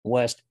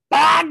West.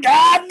 By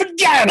God,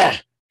 vagina!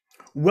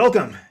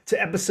 Welcome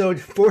to episode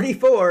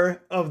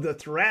 44 of the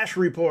Thrash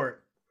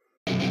Report.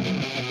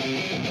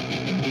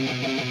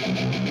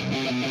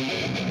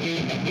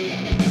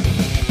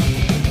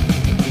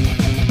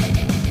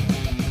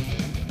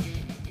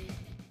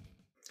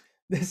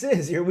 This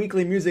is your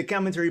weekly music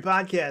commentary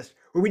podcast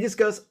where we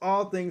discuss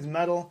all things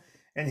metal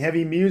and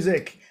heavy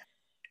music.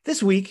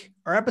 This week,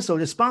 our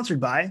episode is sponsored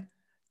by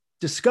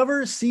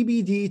Discover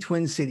CBD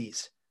Twin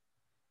Cities.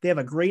 They have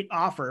a great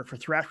offer for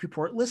Thrash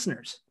Report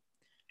listeners.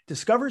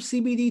 Discover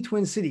CBD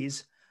Twin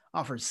Cities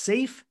offers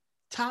safe,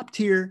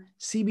 top-tier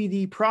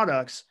CBD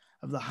products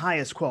of the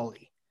highest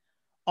quality.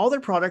 All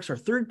their products are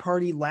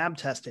third-party lab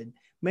tested,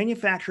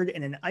 manufactured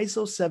in an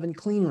ISO 7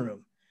 clean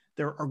room.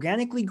 They're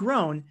organically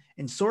grown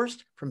and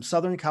sourced from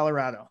Southern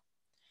Colorado.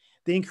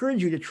 They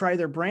encourage you to try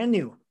their brand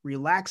new,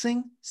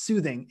 relaxing,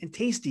 soothing, and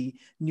tasty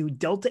new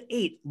Delta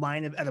 8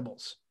 line of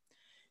edibles.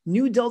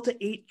 New Delta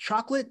 8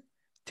 chocolate,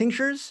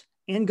 tinctures,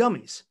 and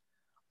gummies.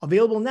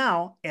 Available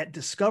now at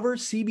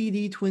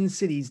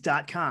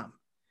discovercbdtwincities.com.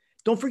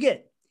 Don't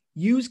forget,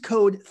 use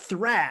code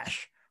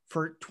THRASH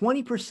for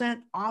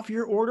 20% off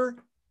your order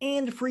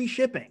and free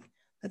shipping.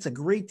 That's a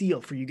great deal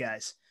for you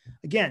guys.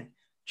 Again,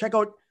 check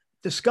out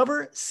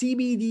Discover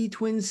CBD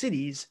Twin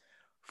Cities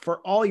for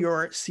all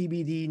your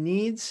CBD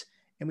needs,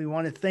 and we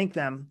want to thank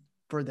them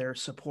for their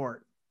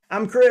support.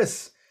 I'm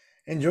Chris,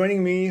 and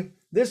joining me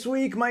this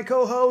week, my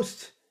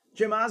co-host,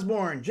 Jim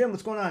Osborne. Jim,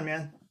 what's going on,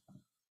 man?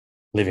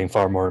 Leaving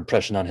far more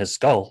impression on his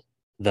skull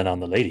than on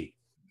the lady.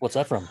 What's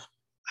that from?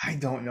 I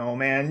don't know,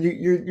 man.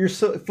 You're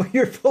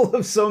full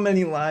of so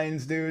many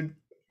lines, dude.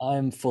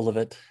 I'm full of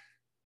it.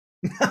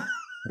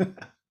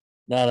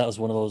 No, that was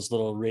one of those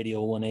little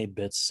Radio 1A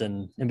bits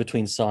and in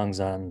between songs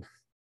on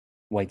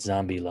White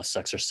Zombie, La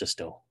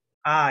Sexorcisto.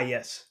 Ah,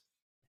 yes.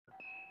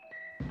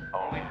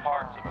 Only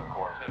parts of a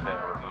corpse have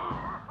been removed.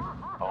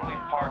 Only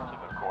parts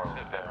of a corpse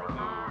have been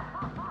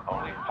removed.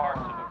 Only parts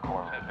of a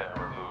corpse have been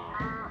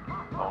removed.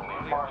 Only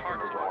parts of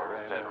a corpse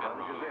have been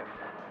removed.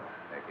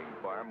 Making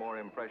far more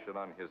impression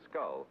on his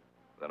skull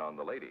than on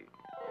the lady.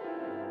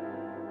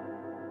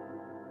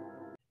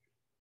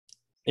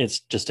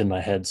 It's just in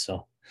my head,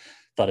 so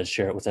thought I'd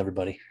share it with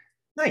everybody.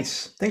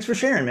 Nice. Thanks for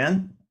sharing,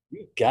 man.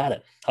 You got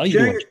it. How you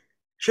doing?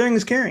 Sharing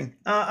is caring.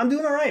 I'm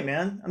doing all right,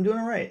 man. I'm doing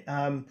all right.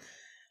 I'm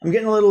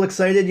getting a little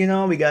excited. You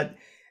know, we got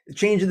the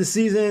change of the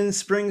season.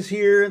 Spring's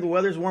here. The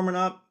weather's warming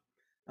up.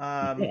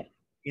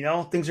 You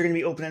know, things are going to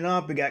be opening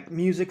up. We got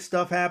music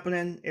stuff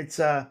happening. It's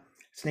an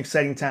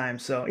exciting time.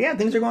 So yeah,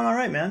 things are going all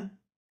right, man.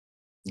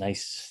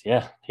 Nice.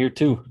 Yeah, here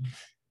too.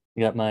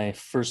 I got my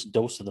first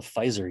dose of the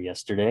Pfizer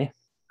yesterday.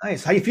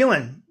 Nice. How you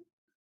feeling?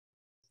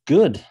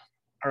 Good.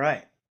 All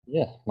right.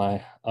 Yeah,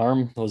 my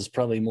arm was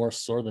probably more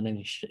sore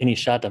than any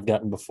shot I've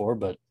gotten before,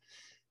 but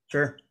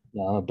Sure.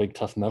 yeah, I'm a big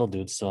tough metal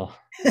dude, so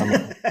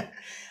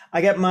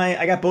I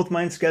got both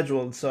mine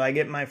scheduled, so I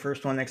get my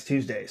first one next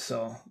Tuesday.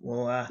 So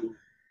we'll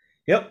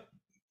yep,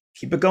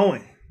 keep it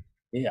going.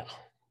 yeah,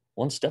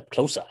 one step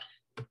closer.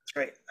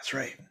 That's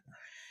right.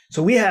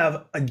 So we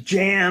have a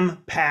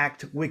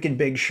jam-packed, wicked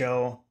big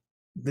show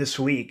this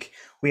week.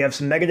 We have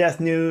some Megadeth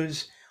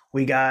news.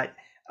 We got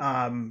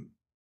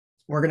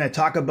we're going to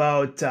talk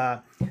about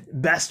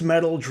best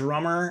metal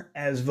drummer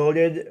as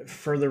voted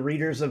for the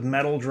readers of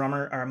Metal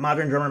Drummer or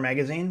Modern Drummer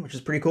magazine, which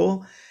is pretty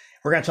cool.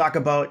 We're going to talk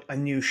about a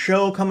new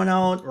show coming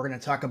out. We're going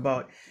to talk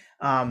about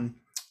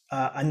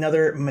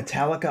another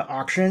Metallica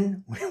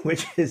auction,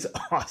 which is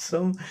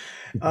awesome.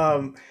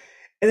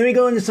 And then we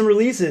go into some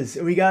releases.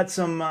 We got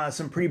some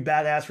pretty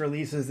badass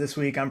releases this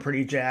week. I'm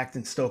pretty jacked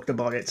and stoked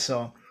about it.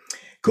 So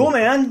cool,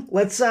 man.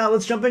 Let's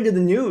jump into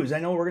the news. I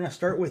know we're gonna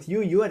start with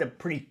you. You had a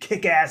pretty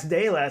kick-ass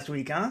day last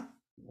week, huh?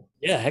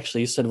 Yeah,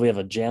 actually, you said we have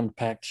a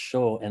jam-packed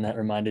show, and that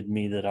reminded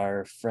me that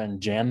our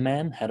friend Jam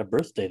Man had a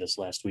birthday this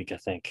last week, I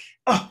think.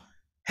 Oh,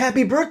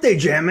 happy birthday,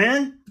 Jam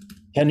Man!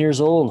 10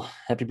 years old.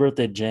 Happy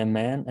birthday, Jam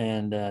Man.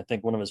 And I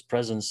think one of his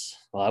presents,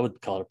 well, I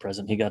would call it a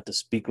present, he got to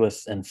speak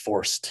with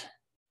Enforced.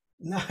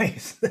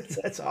 Nice.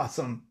 That's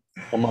awesome.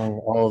 Among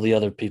all the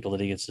other people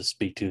that he gets to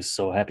speak to.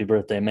 So happy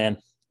birthday, man.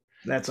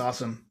 That's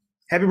awesome.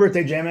 Happy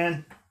birthday, Jam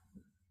Man.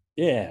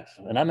 Yeah,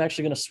 and I'm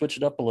actually going to switch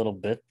it up a little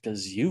bit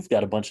because you've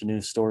got a bunch of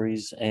news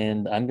stories,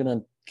 and I'm going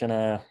to kind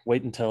of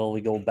wait until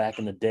we go back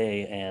in the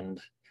day and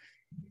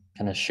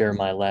kind of share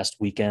my last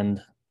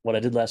weekend, what I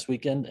did last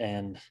weekend,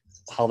 and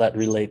how that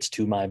relates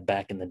to my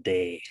back in the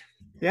day.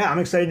 Yeah, I'm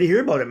excited to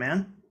hear about it,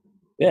 man.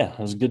 Yeah, it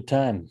was a good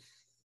time.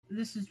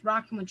 This is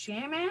Rockin' with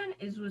Jam Man.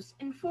 It was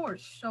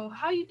Enforced. So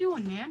how you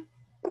doing, man?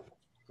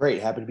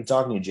 Great. Happy to be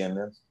talking to you, Jim,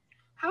 man.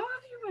 How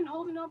have you been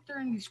holding up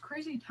during these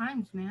crazy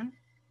times, man?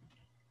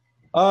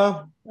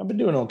 I've been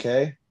doing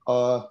okay.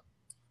 I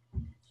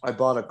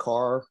bought a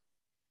car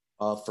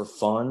for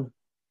fun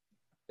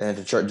and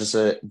to try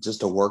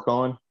just to work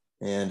on,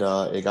 and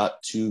it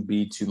got to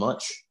be too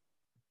much.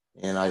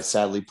 And I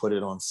sadly put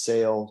it on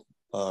sale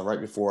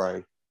right before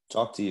I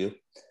talked to you,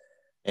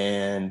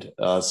 and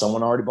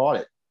someone already bought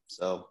it.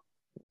 So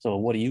So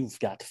what do you've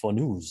got for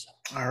news?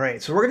 All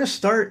right, so we're going to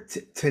start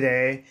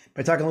today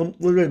by talking a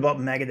little bit about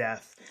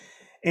Megadeth.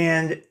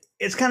 And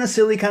it's kind of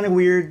silly, kind of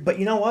weird, but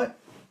you know what?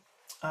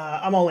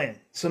 I'm all in.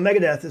 So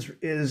Megadeth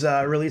is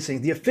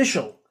releasing the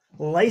official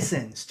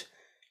licensed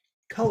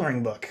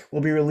coloring book.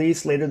 Will be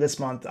released later this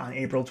month on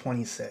April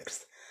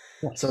 26th.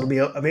 So it'll be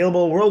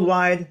available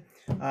worldwide,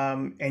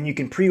 and you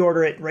can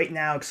pre-order it right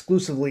now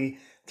exclusively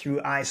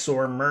through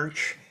Eyesore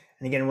merch.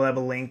 And again, we'll have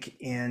a link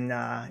in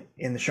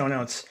the show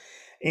notes.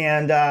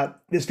 And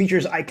this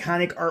features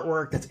iconic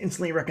artwork that's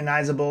instantly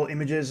recognizable.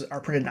 Images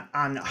are printed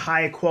on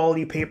high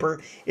quality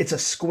paper. It's a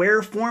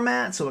square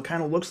format, so it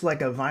kind of looks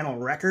like a vinyl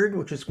record,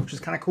 which is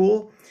kind of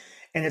cool.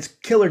 And it's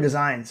killer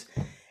designs.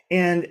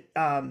 And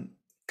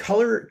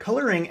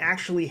coloring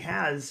actually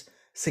has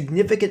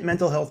significant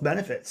mental health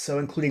benefits, so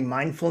including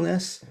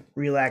mindfulness,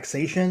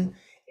 relaxation,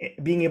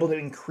 being able to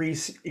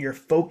increase your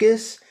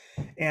focus,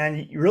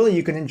 and really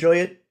you can enjoy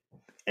it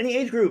any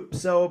age group.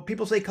 So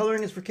people say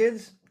coloring is for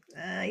kids.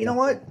 You know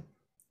what?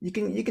 You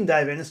can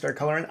dive in and start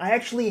coloring. I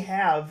actually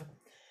have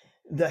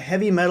the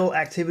heavy metal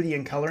activity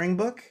and coloring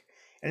book,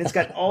 and it's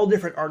got all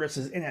different artists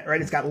in it,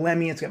 right? It's got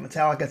Lemmy, it's got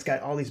Metallica, it's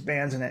got all these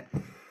bands in it.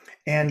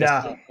 And I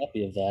got a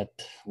copy of that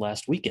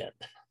last weekend.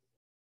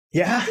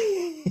 Yeah,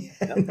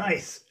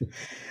 nice.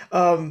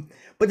 But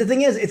the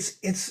thing is,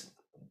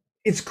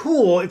 it's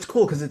cool. It's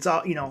cool because it's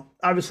all,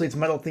 obviously it's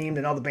metal themed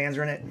and all the bands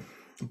are in it.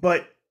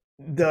 But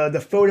the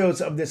photos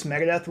of this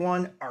Megadeth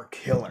one are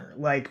killer.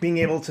 Like being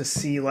able to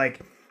see like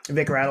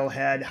Vic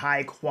Rattlehead,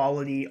 high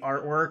quality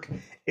artwork,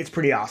 it's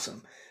pretty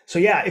awesome. So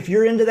yeah, if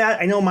you're into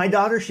that, I know my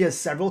daughter, she has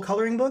several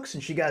coloring books,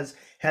 and she has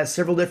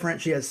several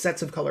different. She has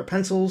sets of color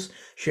pencils.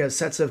 She has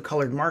sets of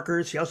colored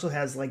markers. She also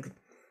has like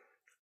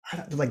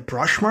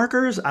brush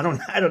markers. I don't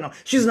know.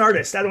 She's an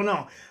artist. I don't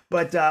know.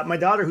 But my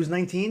daughter, who's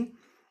 19,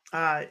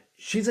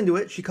 she's into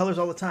it. She colors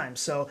all the time.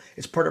 So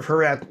it's part of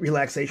her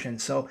relaxation.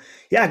 So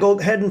yeah, go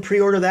ahead and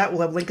pre-order that.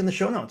 We'll have a link in the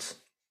show notes.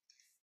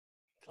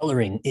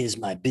 Coloring is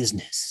my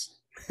business.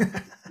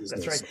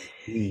 That's right.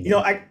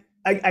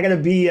 I gotta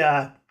be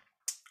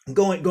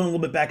going a little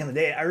bit back in the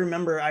day. I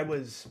remember I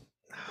was,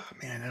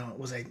 I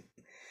was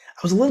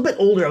a little bit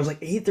older. I was like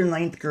 8th or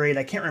 9th grade.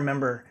 I can't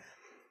remember.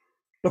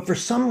 But for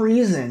some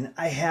reason,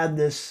 I had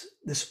this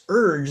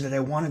urge that I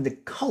wanted to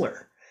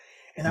color.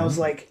 And I was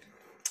like,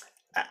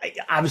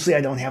 obviously I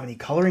don't have any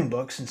coloring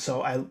books. And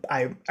so I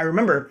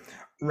remember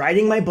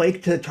riding my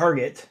bike to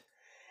Target,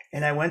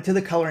 and I went to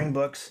the coloring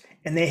books,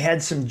 and they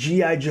had some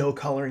G.I. Joe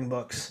coloring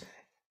books.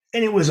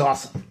 And it was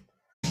awesome.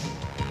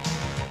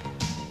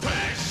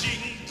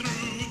 Crashing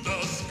through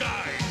the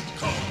sky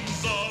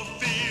comes a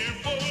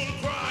fearful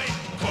cry.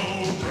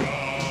 Cobra!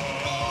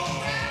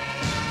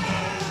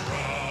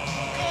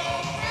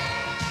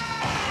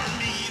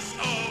 Armies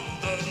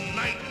of the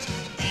night,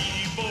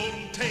 evil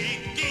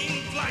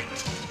taking flight.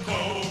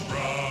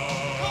 Cobra!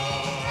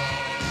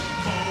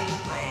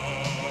 Cobra!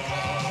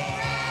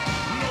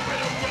 Nowhere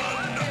to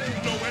run,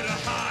 nowhere to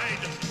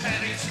hide.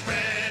 Panic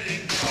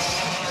spreading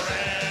far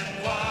and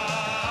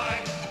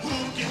wide. Who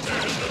can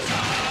turn the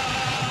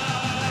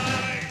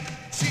tide?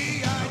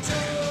 G.I.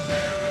 Joe!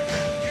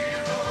 American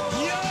hero!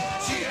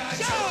 G.I.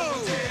 Joe!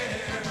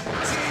 G.I. Joe!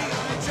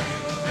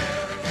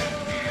 American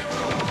hero!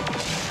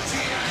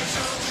 G.I.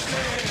 Joe!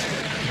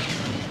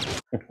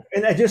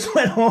 And I just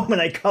went home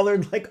and I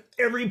colored like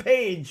every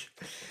page.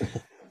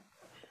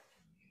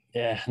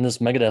 Yeah, and this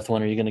Megadeth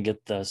one, are you going to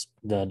get the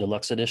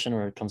deluxe edition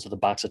where it comes with a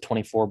box of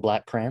 24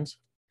 black crayons?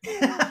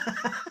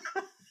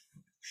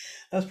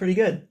 That's pretty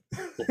good.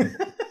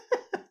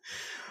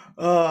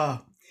 So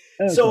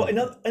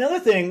another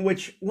thing,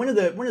 which one of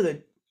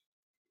the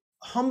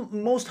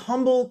most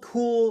humble,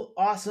 cool,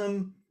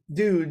 awesome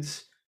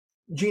dudes,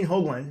 Gene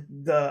Hoglan,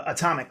 the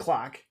atomic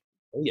clock.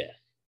 Oh yeah,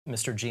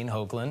 Mr. Gene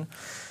Hoglan.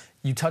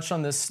 You touched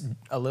on this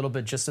a little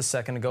bit just a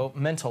second ago,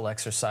 mental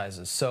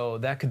exercises. So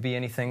that could be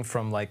anything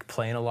from like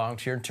playing along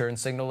to your turn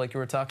signal like you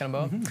were talking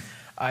about. Mm-hmm.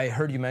 I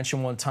heard you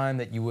mention one time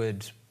that you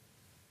would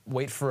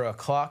wait for a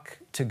clock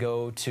to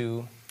go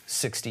to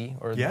 60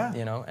 or,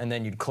 and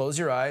then you'd close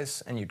your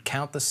eyes and you'd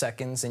count the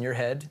seconds in your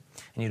head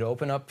and you'd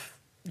open up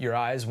your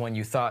eyes when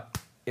you thought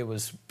it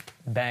was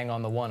bang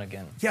on the one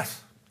again.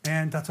 Yes.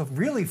 And that's a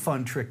really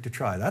fun trick to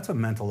try. That's a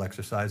mental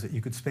exercise that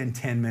you could spend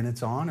 10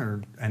 minutes on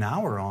or an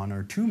hour on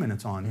or 2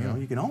 minutes on. You know,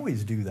 you can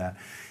always do that.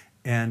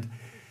 And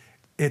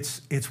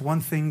it's one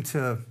thing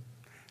to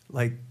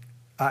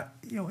I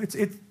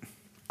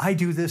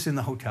do this in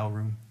the hotel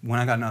room when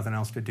I got nothing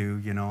else to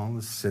do, I'll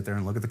just sit there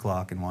and look at the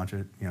clock and watch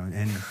it,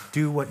 and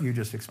do what you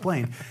just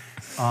explained.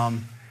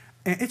 And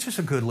it's just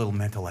a good little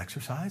mental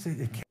exercise.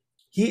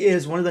 He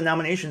is one of the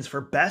nominations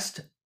for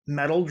Best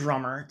Metal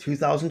Drummer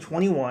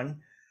 2021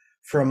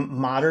 from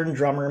Modern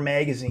Drummer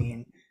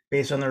magazine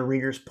based on their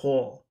readers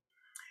poll.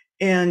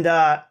 And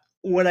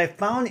what I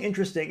found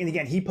interesting, and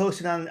again, he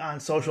posted on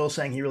social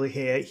saying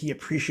he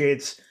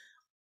appreciates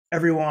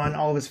everyone,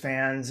 all of his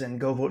fans, and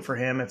go vote for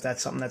him if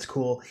that's something that's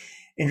cool.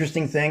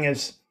 Interesting thing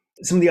is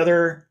some of the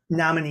other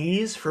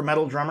nominees for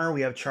Metal Drummer. We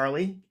have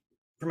Charlie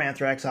from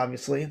Anthrax,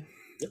 obviously.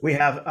 We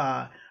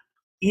have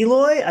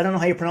Eloy. I don't know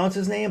how you pronounce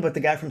his name, but the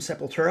guy from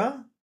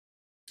Sepultura.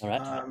 All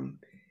right.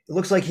 It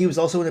looks like he was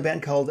also in a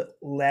band called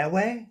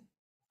Lewe.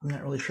 I'm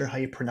not really sure how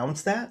you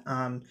pronounce that.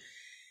 And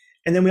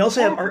then we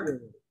also have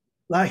Art.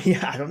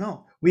 Yeah, I don't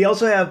know. We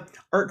also have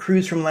Art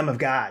Cruz from Lamb of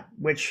God,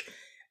 which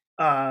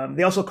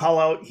they also call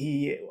out.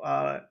 He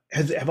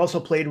have also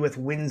played with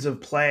Winds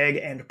of Plague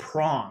and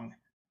Prong.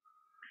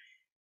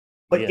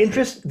 But Yeah.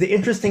 the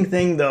interesting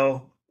thing,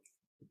 though,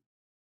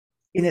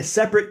 in a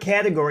separate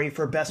category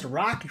for best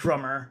rock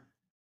drummer,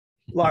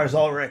 Lars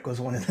Ulrich was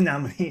one of the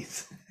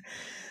nominees.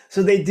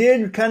 So they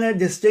did kind of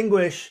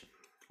distinguish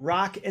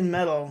rock and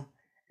metal,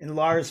 and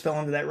Lars fell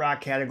into that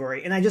rock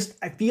category. And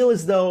I feel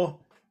as though,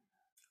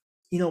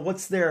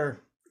 what's their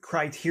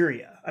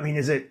criteria? I mean,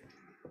 is it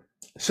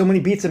so many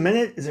beats a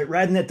minute? Is it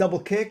riding that double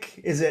kick?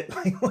 Is it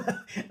like,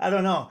 I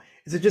don't know.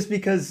 Is it just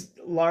because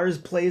Lars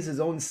plays his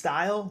own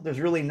style? There's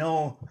really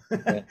no,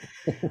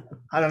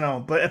 I don't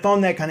know. But I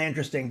found that kind of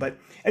interesting. But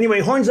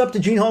anyway, horns up to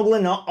Gene Hoglan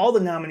and all the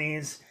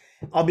nominees.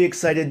 I'll be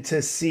excited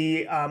to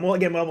see. Well,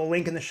 again, we'll have a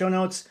link in the show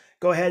notes.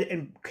 Go ahead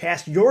and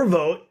cast your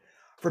vote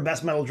for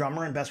best metal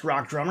drummer and best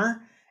rock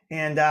drummer.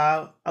 And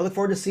I look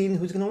forward to seeing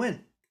who's going to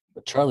win.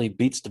 But Charlie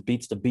beats the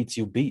beats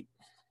you beat.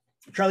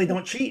 Charlie,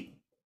 don't cheat.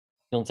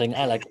 The only thing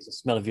I like is the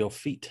smell of your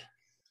feet.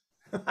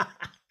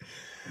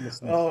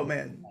 Oh,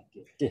 man.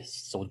 This.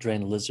 So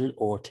drain a lizard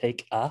or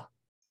take a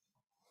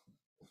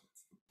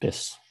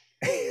piss.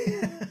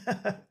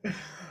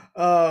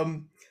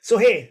 So,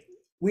 hey,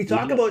 we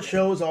talk about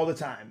shows all the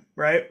time,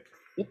 right?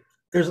 Yep.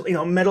 There's,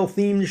 metal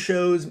themed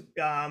shows,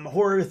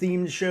 horror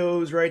themed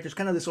shows, right? There's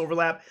kind of this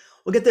overlap.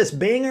 Look at this,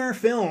 Banger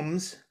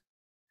Films.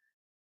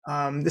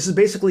 This is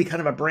basically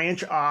kind of a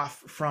branch off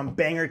from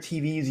Banger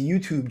TV's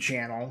YouTube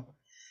channel.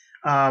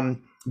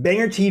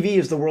 Banger TV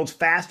is the world's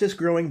fastest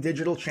growing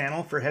digital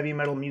channel for heavy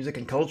metal music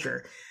and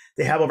culture.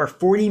 They have over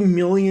 40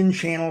 million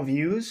channel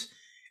views.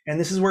 And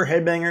this is where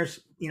headbangers,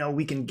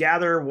 we can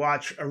gather,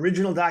 watch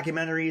original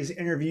documentaries,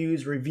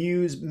 interviews,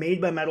 reviews made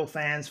by metal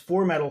fans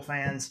for metal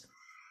fans.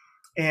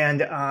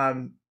 And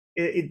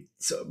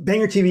so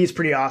Banger TV is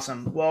pretty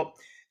awesome. Well,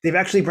 they've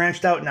actually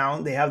branched out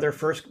now. They have their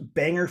first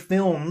Banger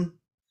Films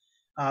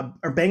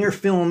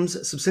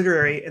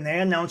subsidiary, and they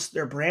announced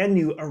their brand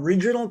new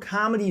original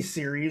comedy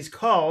series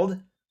called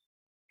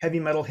Heavy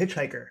Metal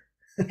Hitchhiker.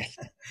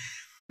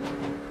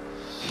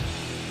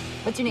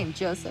 What's your name,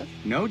 Joseph?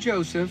 No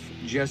Joseph,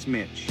 just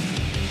Mitch.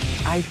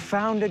 I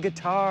found a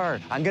guitar.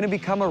 I'm gonna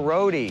become a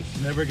roadie.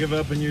 Never give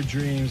up on your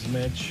dreams,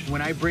 Mitch.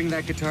 When I bring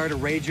that guitar to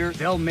Rager,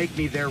 they'll make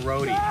me their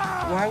roadie.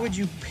 Why would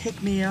you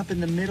pick me up in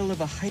the middle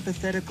of a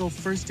hypothetical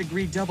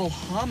first-degree double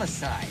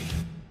homicide?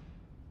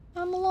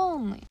 I'm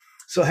lonely.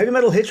 So Heavy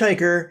Metal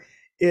Hitchhiker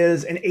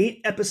is an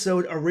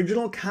 8-episode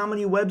original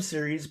comedy web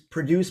series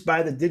produced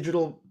by the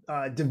digital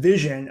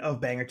division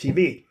of Banger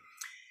TV.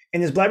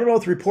 And as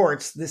Blabbermouth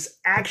reports, this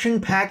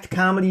action-packed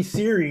comedy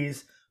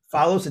series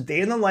follows a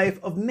day in the life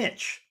of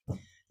Mitch.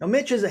 Now,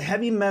 Mitch is a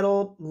heavy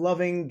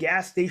metal-loving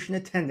gas station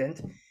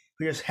attendant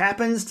who just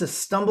happens to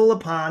stumble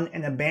upon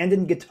an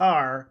abandoned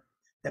guitar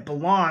that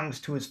belongs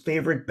to his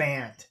favorite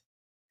band.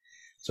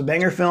 So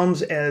Banger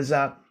Films is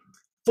a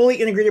fully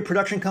integrated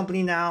production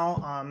company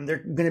now. They're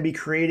going to be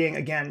creating,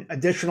 again,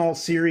 additional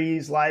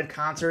series, live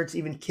concerts,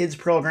 even kids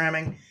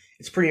programming.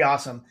 It's pretty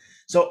awesome.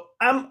 So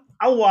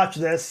I'll watch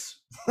this.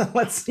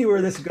 Let's see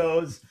where this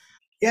goes.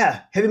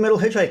 Yeah, Heavy Metal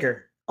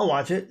Hitchhiker. I'll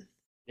watch it.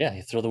 Yeah,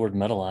 you throw the word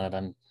metal on it,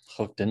 I'm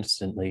hooked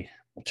instantly.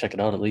 I'll check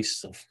it out at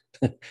least. If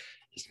it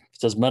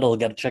says metal,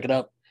 got to check it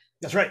out.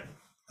 That's right.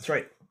 That's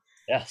right.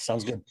 Yeah,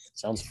 sounds good.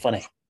 Sounds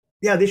funny.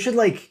 Yeah, they should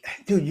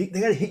dude, they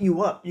got to hit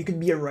you up. You could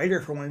be a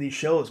writer for one of these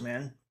shows,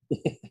 man.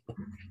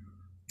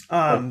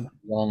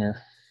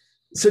 Longer.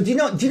 So do you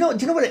know what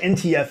an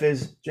NTF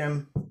is,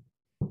 Jim?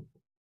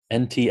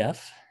 NTF?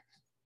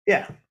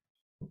 Yeah.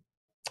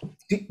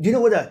 Do you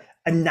know what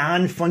a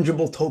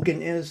non-fungible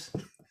token is?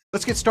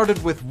 Let's get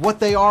started with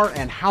what they are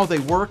and how they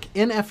work.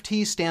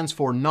 NFT stands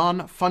for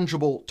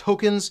non-fungible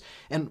tokens.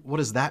 And what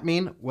does that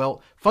mean?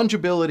 Well,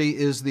 fungibility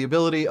is the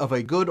ability of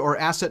a good or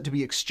asset to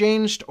be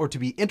exchanged or to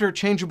be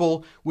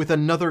interchangeable with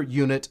another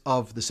unit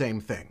of the same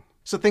thing.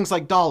 So things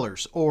like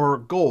dollars or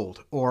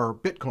gold or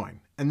Bitcoin.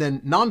 And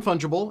then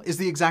non-fungible is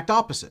the exact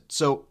opposite.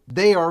 So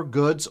they are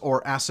goods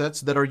or assets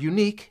that are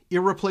unique,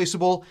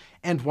 irreplaceable,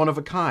 and one of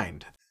a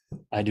kind.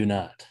 I do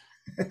not.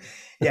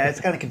 Yeah,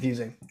 it's kind of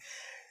confusing.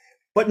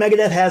 But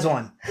Megadeth has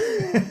one.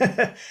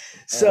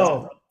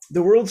 So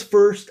the world's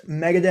first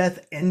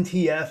Megadeth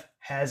NTF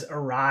has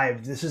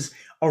arrived. This is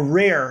a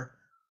rare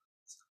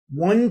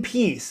one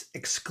piece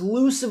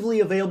exclusively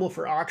available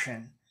for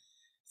auction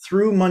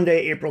through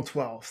Monday, April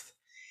 12th.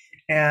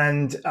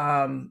 And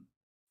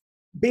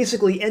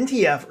basically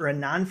NTF, or a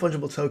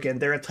non-fungible token,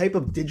 they're a type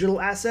of digital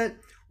asset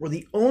where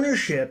the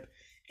ownership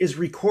is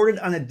recorded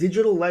on a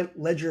digital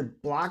ledger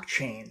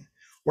blockchain,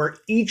 where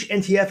each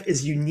NTF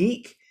is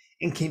unique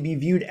and can be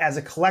viewed as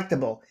a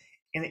collectible,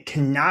 and it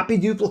cannot be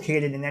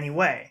duplicated in any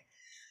way.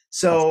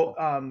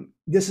 So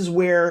this is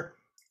where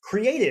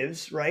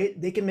creatives, right,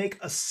 they can make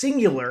a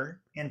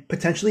singular and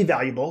potentially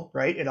valuable,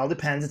 right? It all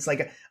depends. It's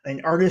like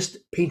an artist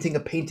painting a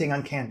painting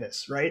on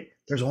canvas, right?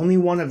 There's only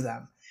one of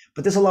them.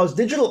 But this allows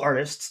digital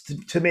artists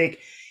to make,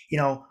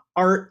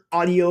 art,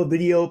 audio,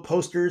 video,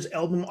 posters,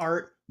 album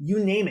art, you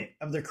name it,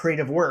 of their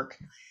creative work.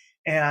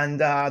 And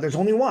there's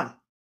only one.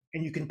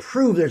 And you can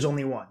prove there's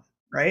only one,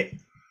 right?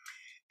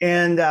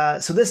 And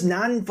so this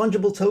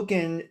non-fungible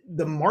token,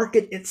 the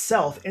market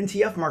itself,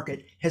 NTF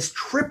market, has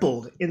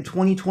tripled in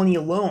 2020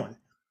 alone.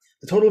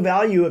 The total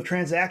value of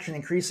transaction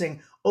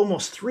increasing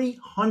almost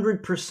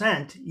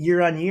 300%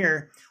 year on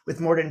year, with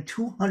more than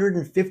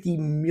 $250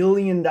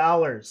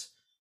 million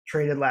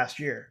traded last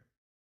year.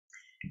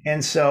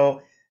 And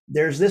so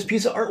there's this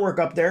piece of artwork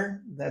up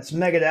there that's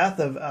Megadeth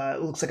of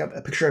it looks like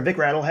a picture of Vic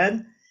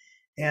Rattlehead,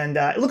 and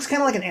it looks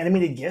kind of like an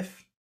animated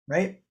GIF,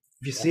 right?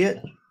 If you see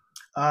it.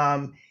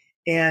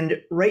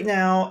 And right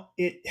now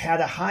it had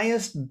a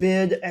highest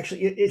bid.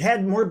 Actually, it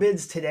had more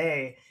bids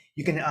today.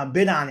 You can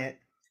bid on it,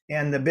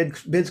 and the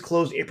bids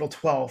closed April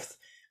 12th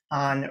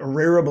on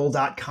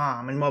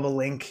Rarible.com, and we'll have a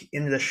link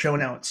into the show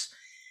notes.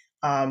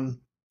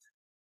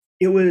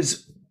 It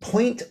was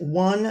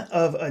 0.1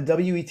 of a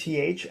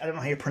WETH. I don't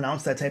know how you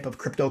pronounce that type of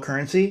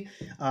cryptocurrency.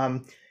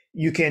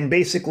 You can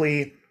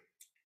basically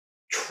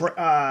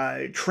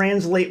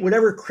translate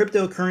whatever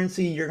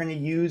cryptocurrency you're going to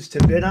use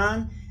to bid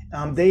on.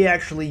 They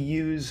actually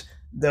use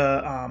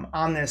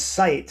on this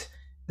site,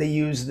 they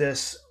use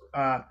this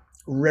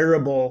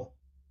Rarible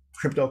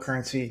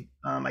cryptocurrency.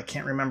 I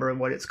can't remember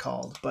what it's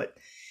called, but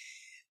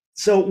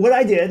so what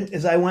I did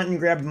is I went and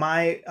grabbed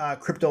my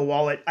crypto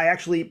wallet. I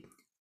actually,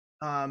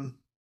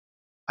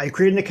 I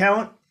created an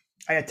account,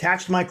 I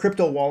attached my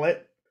crypto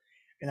wallet,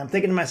 and I'm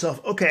thinking to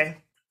myself, okay,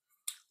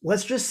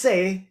 let's just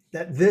say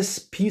that this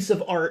piece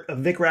of art of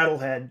Vic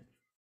Rattlehead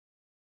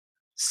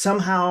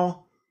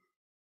somehow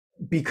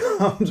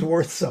becomes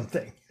worth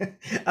something.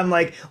 I'm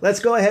like, let's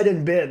go ahead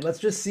and bid. Let's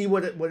just see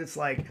what it's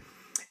like.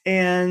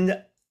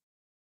 And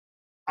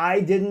I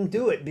didn't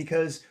do it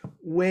because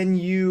when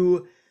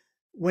you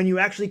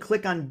actually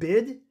click on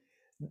bid,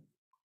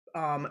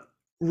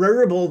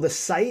 Rarible, the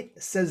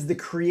site, says the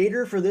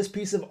creator for this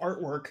piece of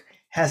artwork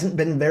hasn't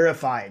been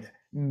verified.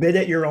 Bid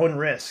at your own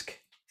risk.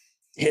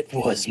 It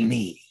was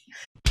me.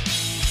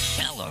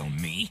 Hello,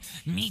 me.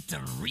 Meet the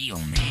real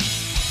me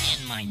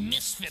and my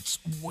misfits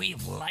way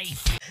of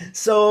life.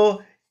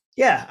 So,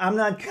 yeah,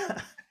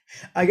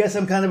 I guess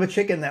I'm kind of a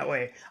chicken that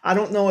way. I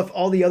don't know if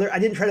I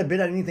didn't try to bid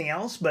on anything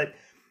else, but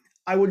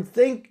I would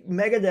think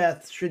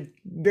Megadeth should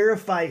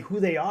verify who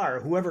they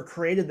are, whoever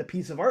created the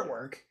piece of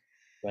artwork.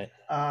 Right.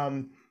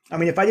 I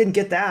mean, if I didn't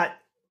get that,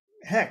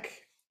 heck,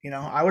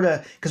 I would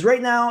have, because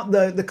right now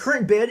the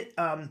current bid,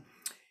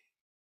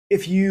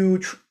 if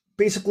you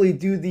basically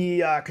do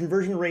the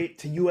conversion rate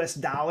to US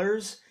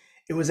dollars,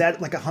 it was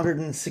at like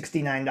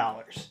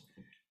 $169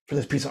 for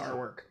this piece of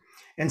artwork.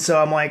 And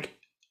so I'm like,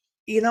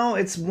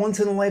 it's once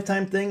in a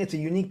lifetime thing. It's a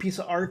unique piece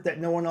of art that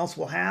no one else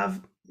will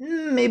have.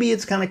 Maybe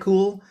it's kind of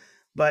cool,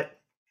 but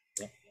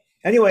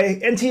anyway,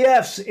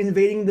 NTF's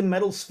invading the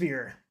metal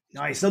sphere.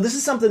 Nice. So this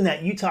is something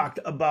that you talked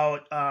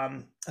about,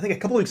 I think a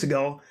couple weeks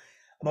ago,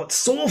 about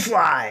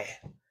Soulfly.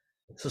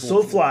 So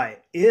Soulfly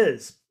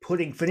is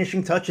putting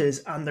finishing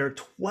touches on their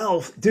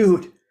 12th,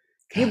 dude.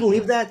 Can you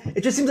believe that?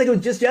 It just seems like it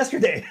was just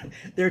yesterday.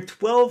 Their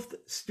 12th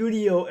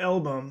studio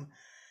album.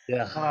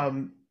 Yeah.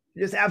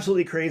 Just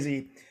absolutely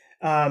crazy.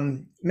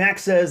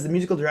 Max says the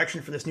musical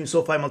direction for this new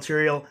Soulfly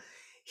material,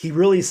 he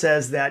really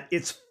says that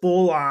it's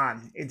full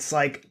on. It's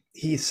like,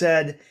 he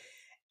said,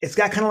 it's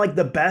got kind of like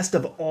the best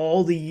of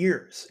all the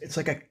years. It's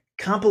like a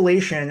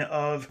compilation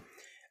of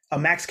a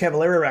Max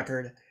Cavalera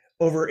record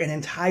over an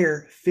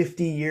entire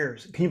 50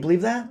 years. Can you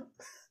believe that?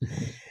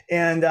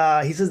 And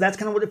he says that's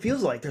kind of what it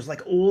feels like. There's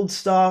like old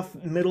stuff,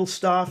 middle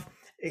stuff.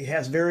 It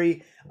has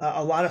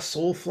a lot of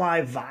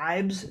Soulfly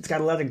vibes. It's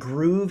got a lot of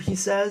groove, he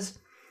says,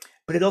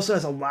 but it also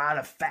has a lot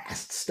of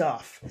fast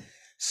stuff.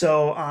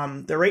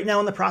 So they're right now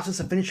in the process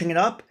of finishing it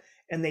up,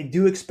 and they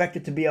do expect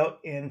it to be out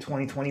in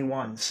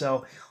 2021.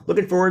 So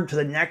looking forward to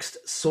the next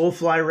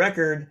Soulfly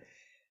record.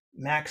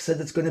 Max said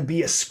it's going to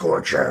be a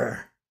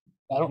scorcher.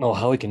 I don't know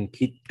how he can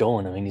keep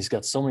going. I mean, he's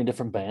got so many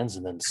different bands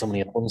and then so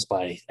many albums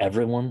by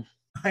everyone.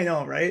 I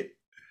know, right?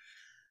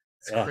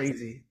 It's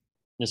crazy.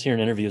 Just hearing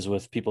interviews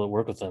with people that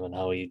work with him and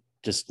how he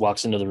just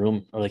walks into the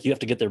room, or like you have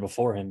to get there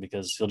before him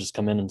because he'll just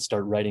come in and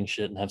start writing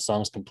shit and have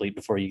songs complete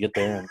before you get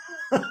there.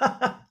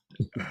 And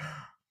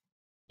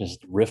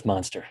just riff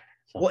monster.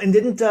 So. Well, and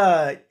didn't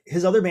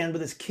his other band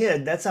with his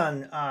kid, that's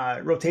on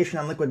rotation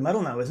on Liquid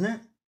Metal now, isn't it?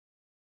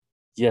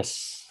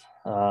 Yes.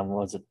 What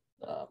was it?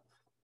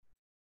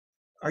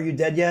 Are You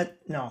Dead Yet?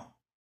 No.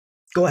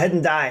 Go Ahead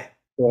and Die.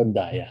 Go Ahead and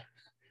Die, yeah.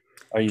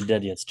 Are You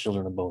Dead Yet? It's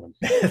Children of Bodom.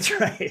 That's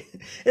right.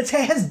 It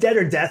has Dead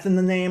or Death in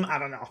the name. I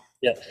don't know.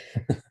 Yeah.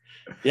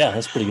 Yeah,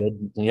 that's pretty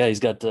good. Yeah, he's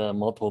got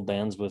multiple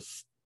bands with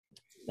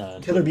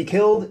Killer Be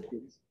Killed.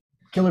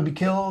 Killer Be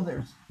Killed.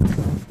 There's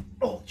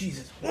oh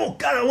Jesus. Oh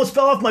God, I almost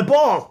fell off my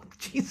ball.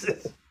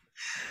 Jesus.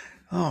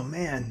 Oh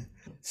man.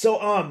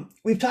 So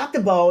we've talked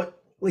about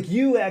we've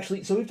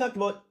talked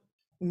about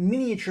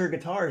miniature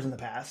guitars in the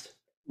past.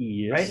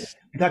 right? Yes.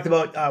 We talked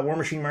about War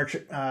Machine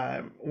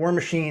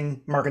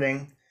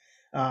marketing.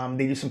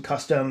 They do some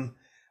custom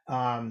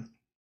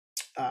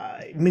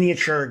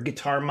miniature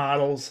guitar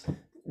models.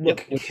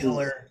 Look Which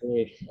killer.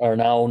 they are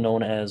now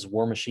known as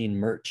War Machine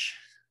merch.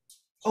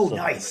 Oh, So,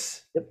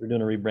 nice. yep, we're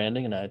doing a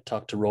rebranding, and I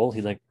talked to Roll.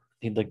 He'd like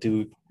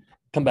to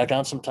come back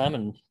on sometime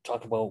and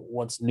talk about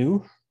what's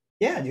new.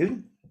 Yeah,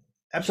 dude.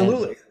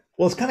 Absolutely.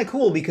 Well, it's kind of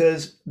cool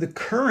because the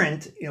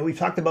current, we've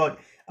talked about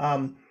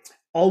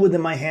All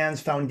Within My Hands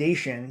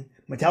Foundation,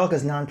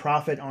 Metallica's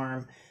nonprofit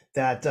arm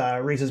that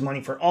raises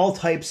money for all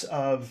types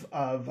of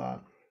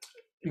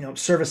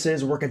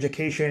services, work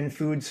education,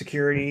 food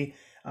security,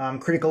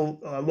 critical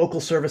local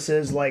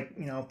services like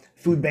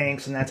food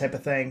banks and that type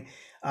of thing.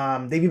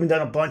 They've even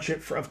done a bunch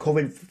of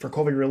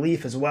COVID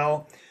relief as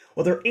well.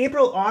 Well, their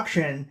April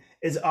auction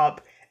is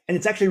up, and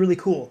it's actually really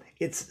cool.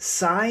 It's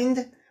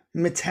signed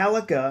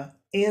Metallica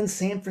and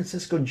San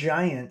Francisco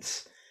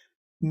Giants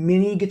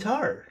mini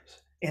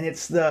guitars, and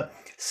it's the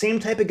same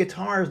type of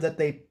guitars that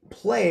they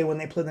play when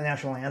they play the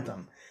national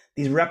anthem.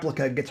 These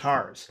replica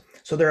guitars.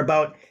 So they're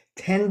about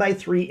 10 by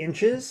 3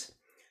 inches.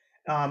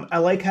 I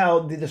like how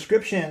the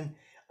description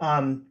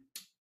on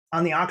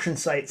the auction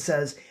site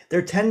says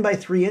they're 10 by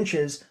 3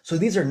 inches, so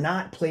these are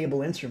not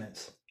playable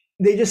instruments.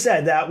 They just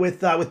said that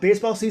with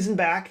baseball season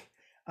back,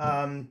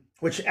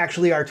 which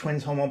actually our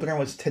Twins home opener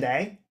was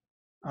today.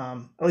 At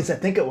least I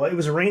think it was. It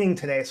was raining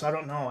today, so I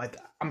don't know.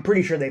 I'm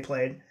pretty sure they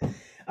played.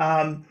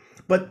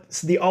 But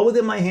the All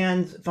Within My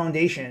Hands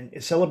Foundation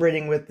is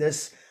celebrating with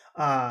this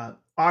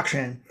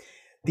auction.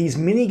 These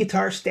mini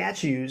guitar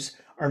statues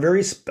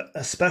are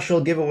a special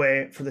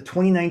giveaway for the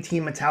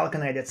 2019 Metallica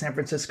night at San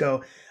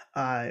Francisco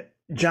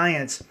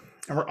Giants,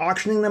 and we're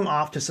auctioning them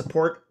off to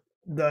support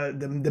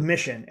the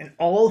mission. And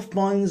all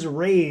funds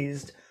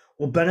raised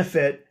will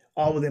benefit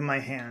All Within My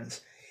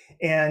Hands.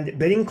 And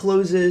bidding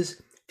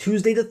closes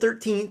Tuesday the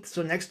 13th,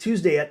 so next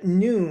Tuesday at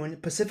noon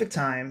Pacific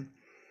time.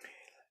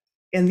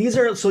 And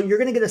so you're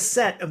going to get a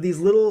set of these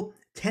little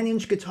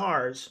 10-inch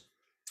guitars.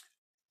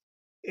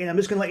 And I'm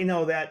just going to let you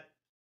know that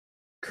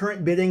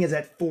current bidding is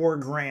at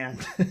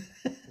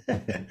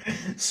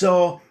 $4,000.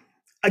 So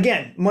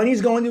again,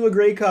 money's going to a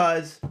great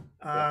cause.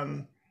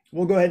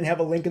 We'll go ahead and have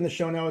a link in the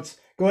show notes.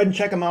 Go ahead and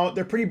check them out.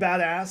 They're pretty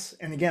badass.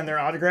 And again, they're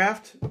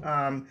autographed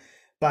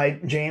by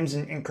James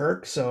and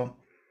Kirk. So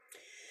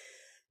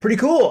pretty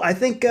cool. I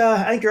think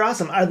you're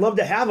awesome. I'd love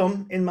to have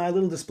them in my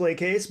little display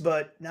case,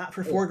 but not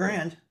for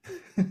 $4,000.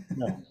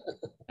 No,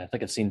 I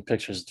think I've seen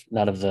pictures,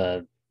 not of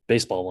the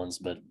baseball ones,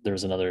 but there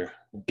was another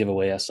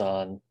giveaway I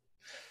saw on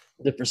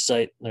a different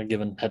site. They're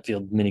giving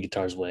Hetfield mini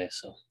guitars away.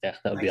 So yeah,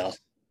 that would be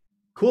awesome.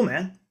 Cool,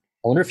 man.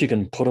 I wonder if you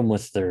can put them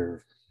with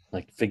their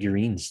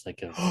figurines,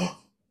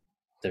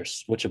 they're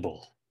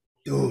switchable.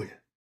 Dude,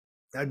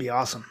 that'd be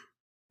awesome.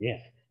 Yeah.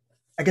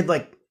 I could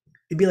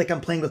it'd be like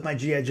I'm playing with my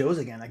G.I. Joes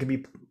again. I could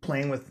be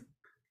playing with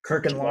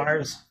Kirk and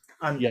Lars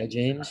on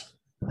James.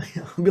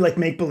 It'd be like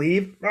make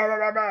believe.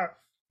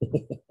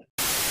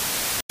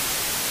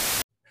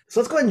 So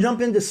let's go ahead and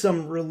jump into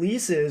some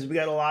releases. We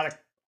got a lot of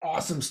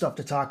awesome stuff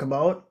to talk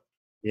about.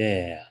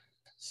 Yeah.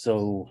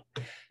 So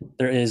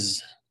there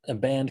is a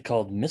band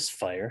called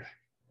Misfire,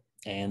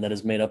 and that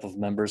is made up of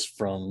members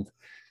from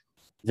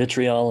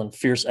Vitriol and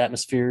Fierce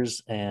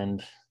Atmospheres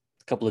and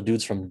a couple of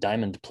dudes from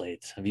Diamond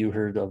Plate. Have you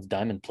heard of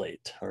Diamond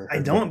Plate? I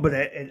don't, but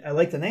I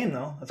like the name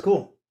though. That's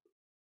cool.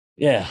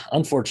 Yeah,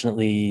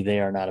 unfortunately, they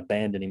are not a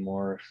band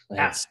anymore.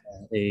 That's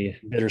a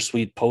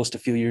bittersweet post a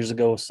few years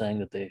ago saying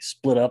that they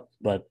split up,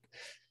 but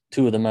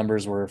two of the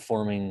members were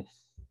forming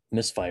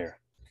Misfire.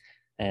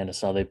 And I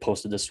saw they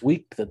posted this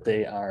week that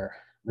they are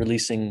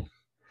releasing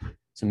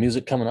some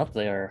music coming up.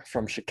 They are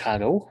from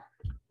Chicago.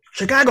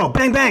 Chicago,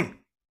 bang, bang.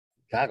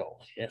 Chicago,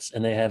 yes.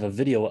 And they have a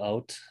video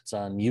out. It's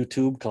on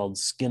YouTube called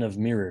Skin of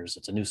Mirrors.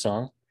 It's a new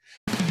song.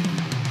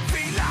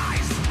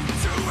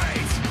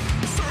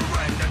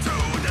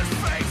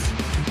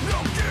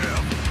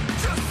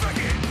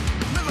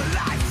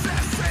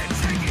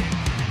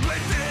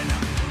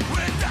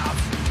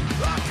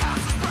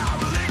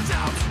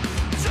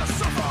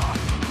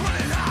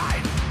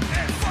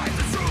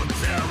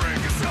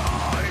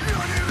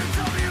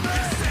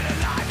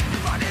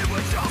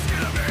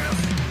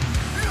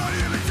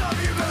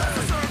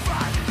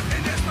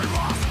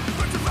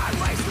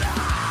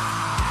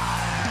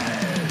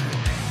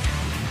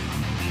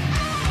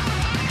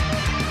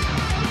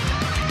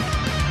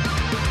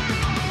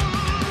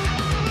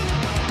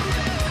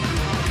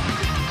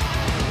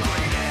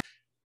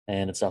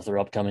 And it's off their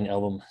upcoming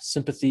album,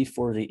 Sympathy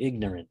for the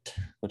Ignorant,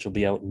 which will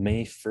be out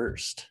May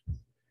 1st.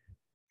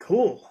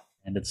 Cool.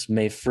 And it's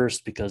May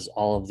 1st because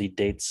all of the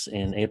dates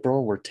in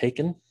April were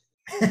taken.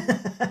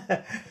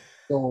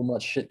 So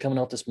much shit coming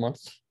out this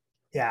month.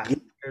 Yeah,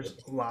 there's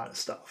a lot of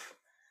stuff.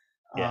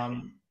 Yeah.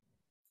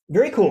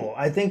 Very cool.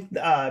 I think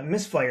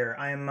Misfire,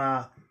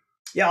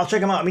 I'll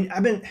check them out. I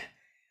mean,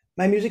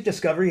 my music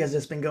discovery has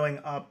just been going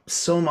up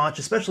so much,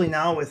 especially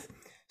now with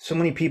so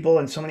many people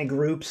and so many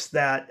groups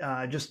that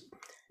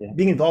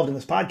being involved in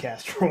this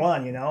podcast for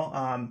one,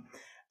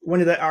 one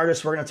of the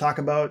artists we're going to talk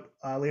about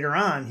later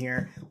on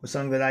here was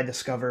something that I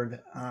discovered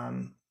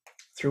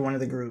through one of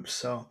the groups.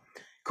 So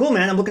cool,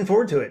 man. I'm looking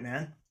forward to it,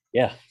 man.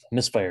 Yeah,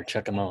 Misfire,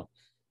 check them out.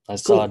 I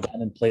saw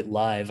Diamond Plate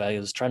live. I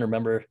was trying to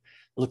remember,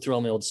 I looked through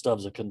all my old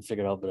stubs. I couldn't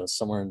figure it out, but it was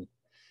somewhere in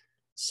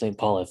St.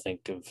 Paul, I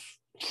think, I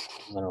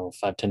don't know,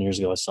 5-10 years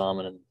ago. I saw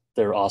them, and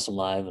they were awesome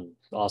live and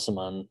awesome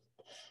on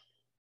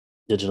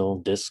digital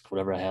disc,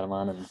 whatever I had them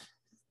on. And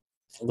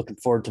I'm looking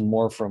forward to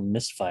more from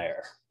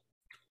Misfire.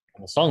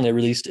 And the song they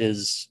released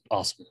is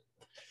awesome.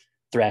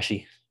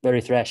 Thrashy,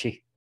 very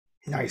thrashy.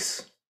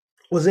 Nice.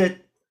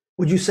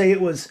 Would you say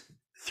it was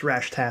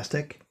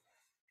thrashtastic?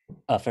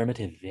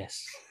 Affirmative,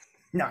 yes.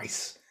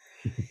 Nice.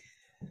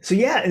 So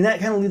yeah, and that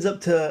kind of leads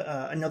up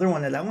to another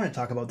one that I want to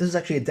talk about. This is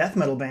actually a death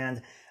metal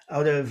band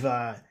out of,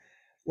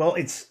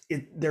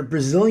 they're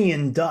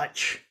Brazilian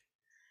Dutch.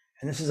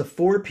 And this is a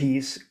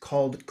 4-piece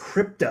called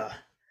Crypta.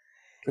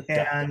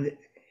 And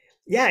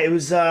yeah, it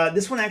was,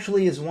 this one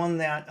actually is one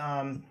that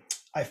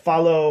I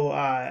follow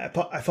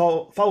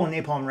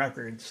Napalm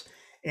Records.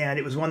 And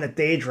it was one that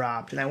they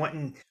dropped. And I went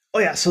and,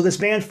 so this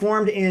band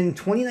formed in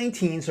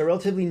 2019, so a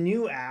relatively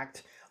new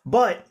act,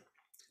 but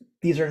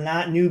these are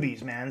not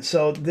newbies, man.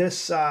 So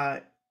this this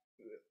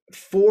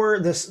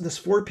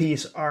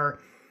 4-piece are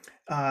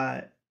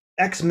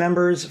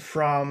ex-members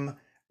from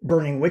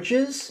Burning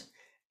Witches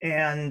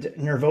and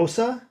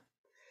Nervosa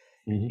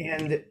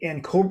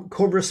and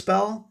Cobra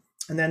Spell,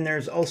 and then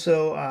there's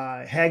also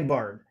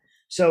Hagbard.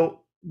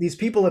 So these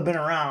people have been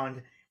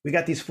around. We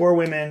got these 4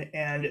 women,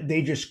 and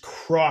they just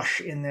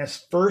crush in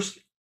this first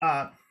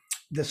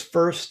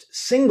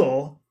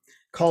single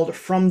called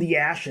 "From the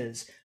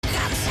Ashes."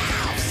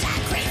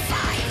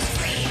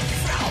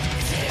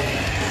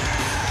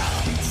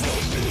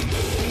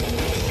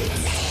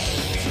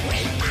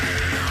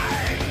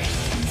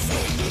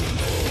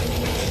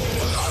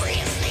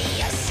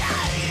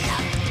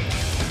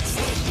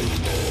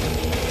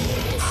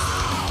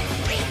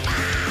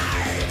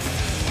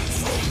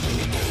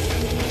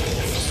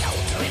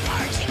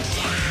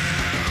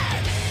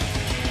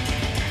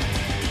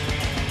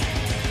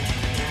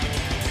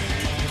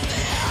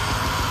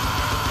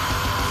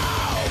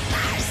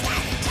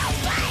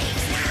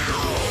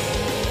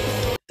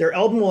 Their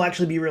album will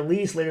actually be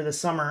released later this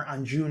summer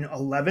on June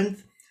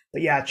 11th.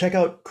 But yeah, check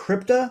out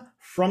Crypta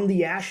From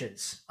the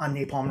Ashes on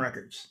Napalm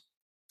Records.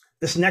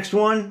 This next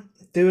one,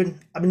 dude,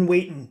 I've been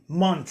waiting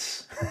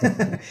months,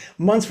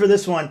 months for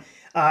this one.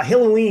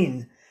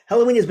 Halloween.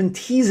 Halloween has been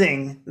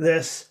teasing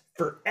this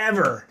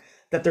forever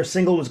that their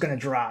single was going to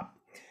drop.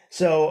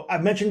 So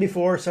I've mentioned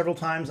before several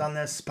times on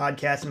this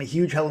podcast, I'm a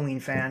huge Halloween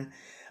fan.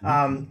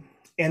 And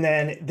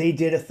then they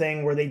did a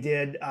thing where they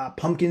did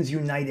Pumpkins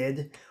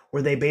United,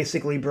 where they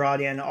basically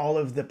brought in all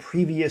of the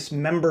previous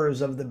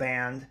members of the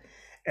band.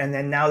 And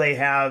then now they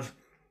have,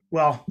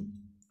 I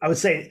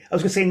was going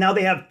to say now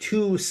they have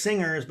 2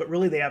 singers, but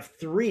really they have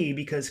 3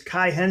 because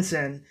Kai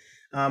Henson,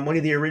 one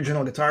of the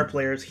original guitar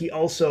players, he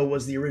also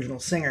was the original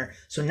singer.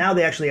 So now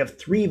they actually have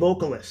 3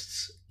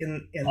 vocalists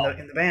in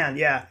the band.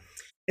 Yeah.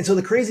 And so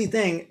the crazy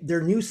thing,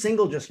 their new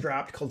single just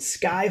dropped called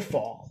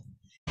Skyfall.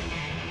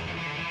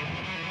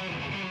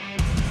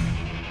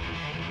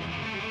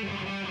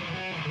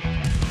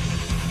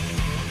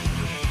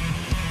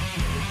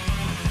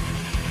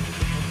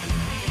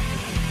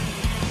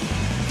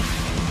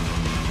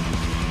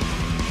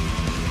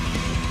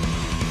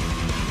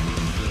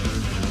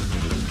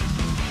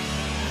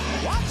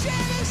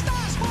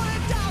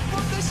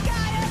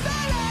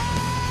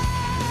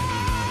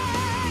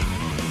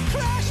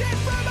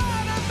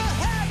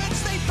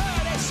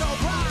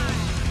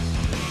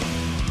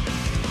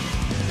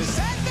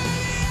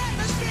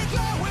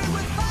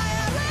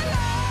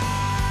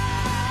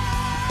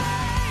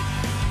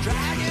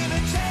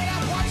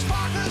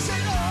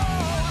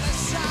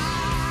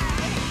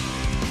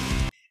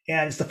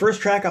 And it's the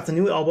first track off the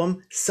new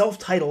album,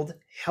 self-titled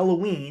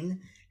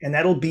Halloween, and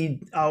that'll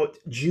be out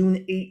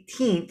June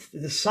 18th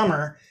this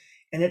summer.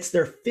 And it's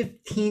their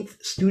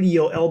 15th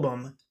studio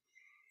album.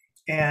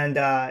 And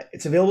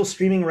it's available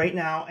streaming right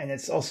now. And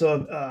it's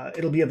also,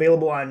 it'll be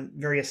available on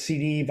various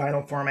CD,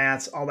 vinyl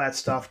formats, all that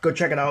stuff. Go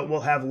check it out.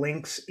 We'll have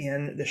links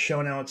in the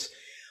show notes.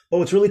 But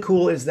what's really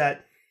cool is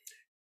that,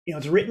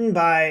 it's written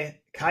by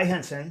Kai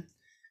Henson.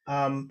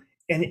 And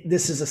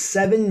this is a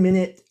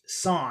 7-minute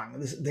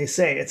song. They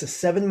say it's a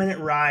 7-minute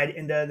ride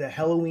into the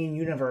Halloween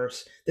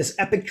universe. This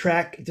epic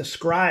track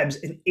describes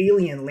an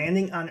alien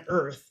landing on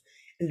Earth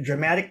in a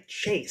dramatic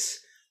chase,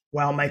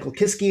 while Michael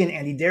Kiske and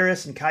Andy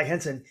Darris and Kai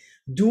Henson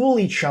duel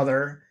each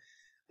other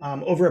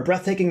over a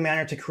breathtaking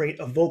manner to create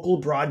a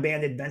vocal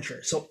broadband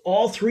adventure. So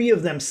all 3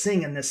 of them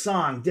sing in this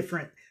song,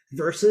 different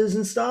verses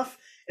and stuff,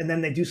 and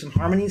then they do some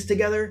harmonies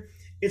together.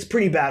 It's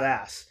pretty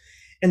badass.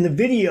 And the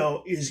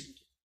video is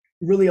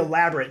really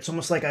elaborate. It's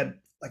almost like a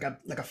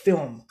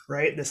film,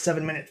 right? The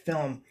 7-minute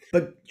film.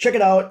 But check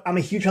it out. I'm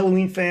a huge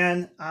Halloween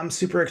fan. I'm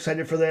super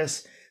excited for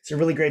this. It's a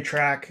really great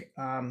track.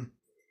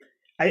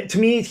 To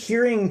me,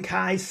 hearing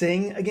Kai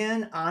sing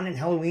again on an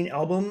Halloween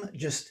album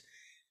just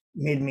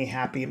made me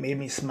happy. It made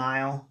me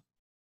smile.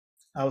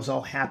 I was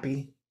all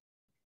happy.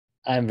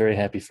 I'm very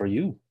happy for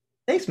you.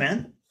 Thanks,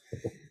 man.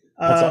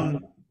 What's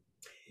up?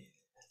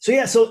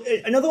 So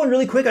another one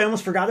really quick I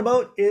almost forgot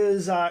about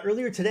is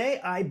earlier today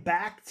I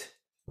backed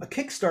a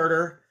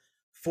Kickstarter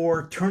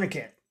for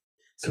Tourniquet.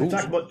 So Cool. we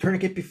talked about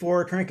Tourniquet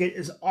before. Tourniquet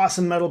is an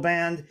awesome metal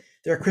band.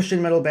 They're a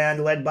Christian metal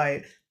band led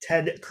by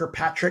Ted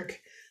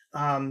Kirkpatrick.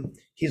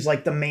 He's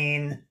like the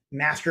main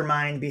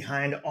mastermind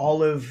behind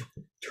all of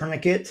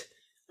Tourniquet.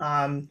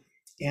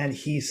 And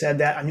he said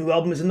that a new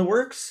album is in the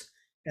works,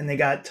 and they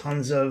got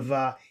tons of,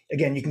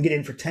 again, you can get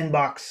in for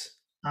 $10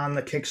 on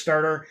the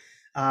Kickstarter.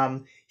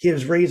 He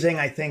was raising,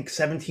 I think,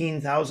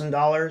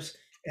 $17,000,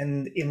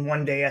 and in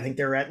one day, I think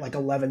they're at like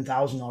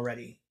 11,000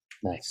 already.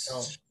 Nice.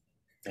 So,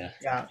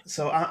 yeah.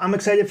 So I'm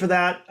excited for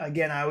that.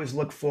 Again, I always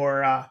look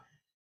for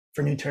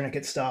new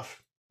Tourniquet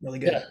stuff. Really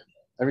good. Yeah.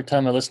 Every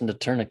time I listen to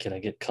Tourniquet, I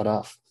get cut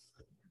off.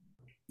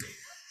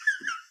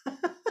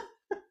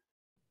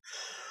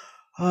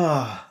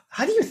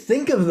 How do you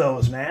think of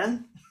those,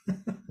 man?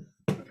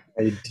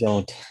 I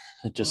don't.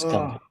 It just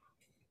comes.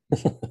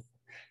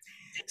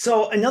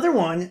 So another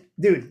one,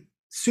 dude,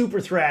 super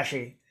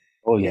thrashy.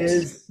 Oh, yes.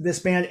 Is this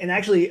band, and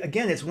actually,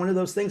 again, it's one of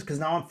those things because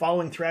now I'm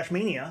following Thrash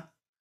Mania.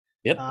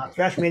 Yep.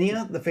 Thrash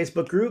Mania, the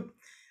Facebook group,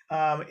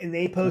 and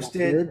they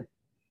posted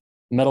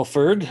Metal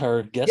Ferg,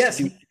 our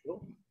guest.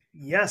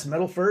 Yes,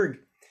 Metal Ferg.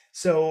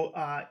 So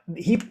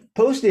he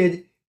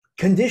posted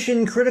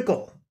Condition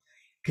Critical.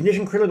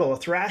 Condition Critical, a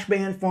thrash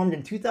band formed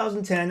in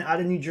 2010 out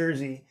of New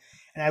Jersey.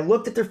 And I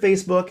looked at their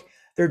Facebook.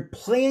 They're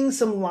playing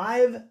some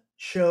live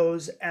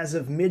shows as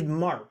of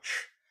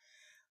mid-March,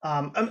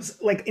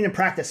 like in a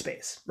practice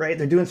space, right?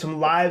 They're doing some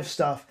live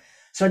stuff.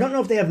 So I don't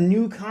know if they have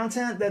new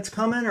content that's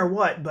coming or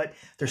what, but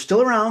they're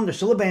still around. They're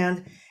still a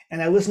band.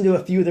 And I listened to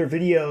a few of their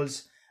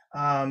videos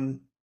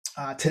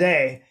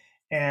today,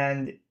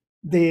 and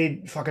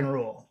they fucking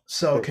rule.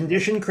 So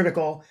Condition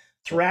Critical,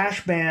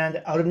 thrash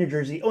band out of New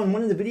Jersey. Oh, and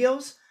one of the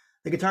videos,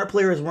 the guitar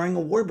player is wearing a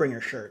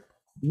Warbringer shirt.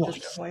 Nice.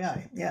 Just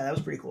FYI. Yeah, that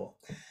was pretty cool.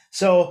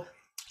 So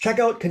check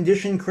out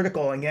Condition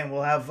Critical. Again,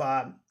 we'll have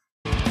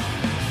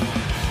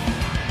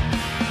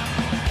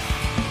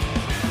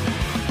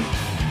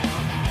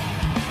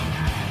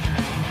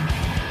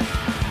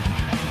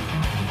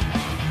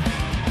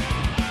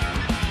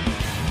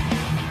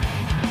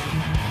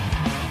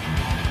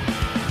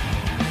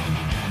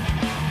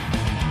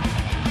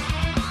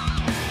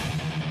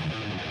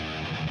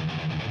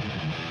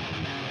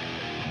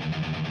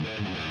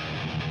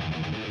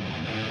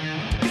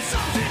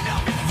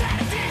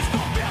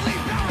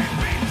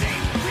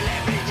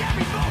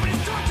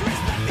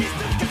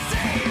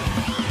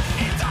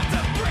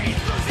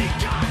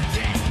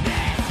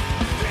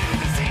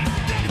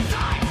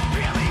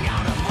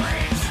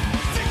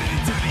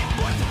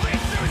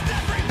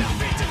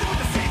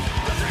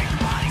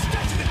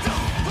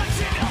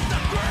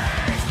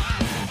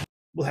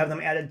them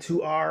added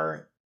to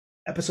our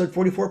episode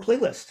 44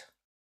 playlist.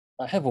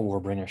 I have a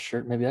Warbringer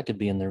shirt. Maybe I could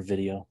be in their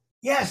video.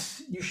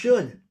 Yes, you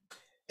should.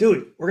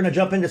 Dude, we're going to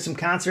jump into some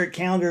concert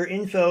calendar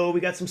info.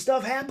 We got some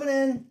stuff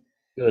happening.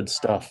 Good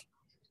stuff.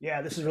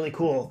 Yeah, this is really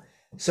cool.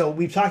 So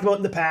we've talked about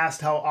in the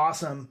past how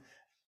awesome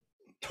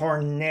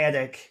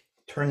Tornadic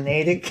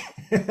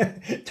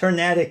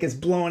is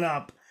blowing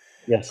up.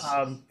 Yes.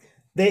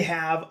 They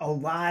have a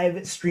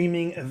live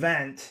streaming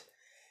event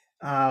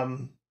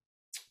April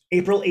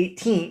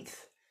 18th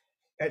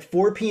at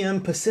 4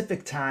 p.m.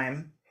 Pacific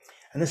time.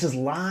 And this is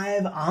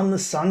live on the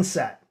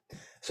Sunset.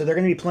 So they're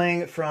going to be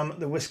playing from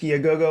the Whiskey A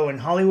Go-Go in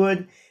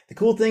Hollywood. The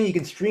cool thing, you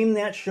can stream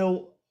that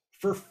show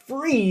for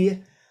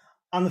free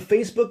on the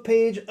Facebook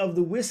page of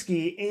the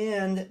Whiskey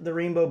and the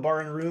Rainbow Bar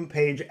and Room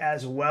page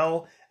as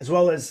well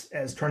as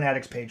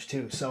Tornadic's page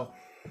too. So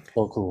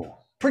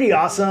cool. Pretty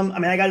awesome. I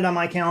mean, I got it on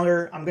my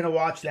calendar. I'm going to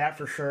watch that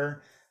for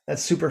sure.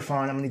 That's super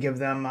fun. I'm going to give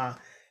them a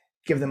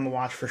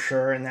watch for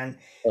sure. And then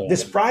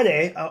this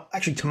Friday,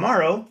 actually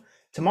tomorrow,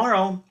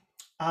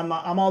 I'm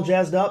all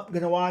jazzed up.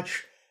 Going to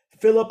watch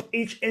Philip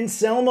H.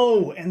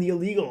 Anselmo and the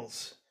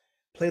Illegals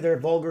play their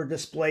Vulgar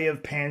Display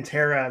of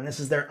Pantera. And this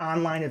is their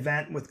online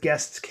event with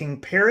guests King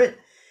Parrot.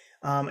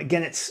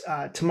 Again, it's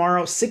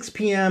tomorrow, 6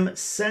 p.m.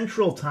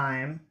 Central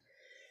Time.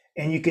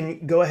 And you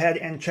can go ahead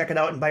and check it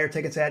out and buy your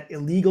tickets at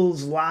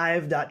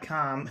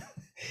illegalslive.com.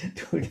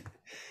 Dude,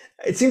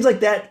 it seems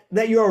like that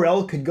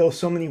URL could go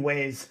so many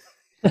ways.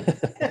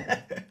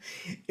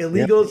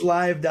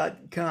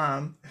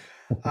 Illegalslive.com.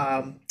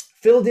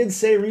 Phil did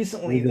say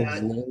recently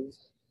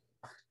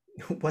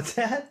what's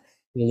that?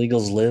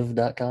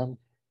 Illegalslive.com.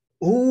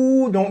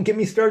 Ooh, don't get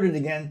me started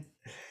again.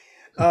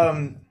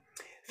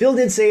 Phil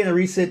did say in a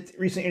recent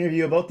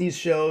interview about these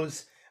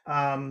shows,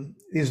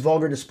 these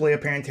Vulgar Display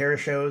of Pantera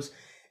shows,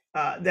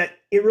 that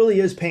it really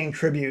is paying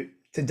tribute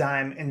to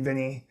Dime and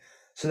Vinny.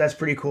 So that's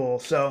pretty cool.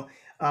 So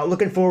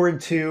looking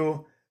forward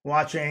to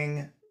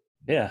watching.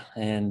 Yeah,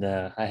 and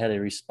I had a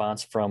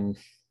response from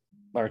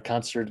our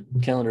concert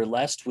calendar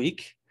last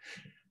week.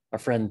 Our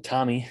friend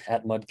Tommy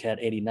at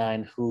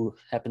Mudcat89, who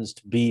happens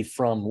to be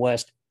from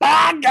West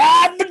by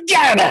God,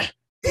 Virginia.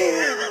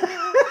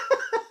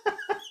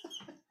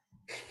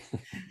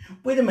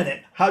 Wait a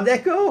minute. How'd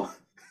that go?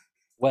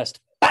 West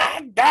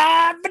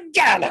Baghdad,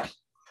 Vagina.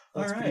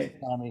 All That's right.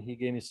 Tommy. He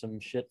gave me some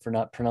shit for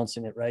not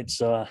pronouncing it right.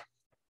 So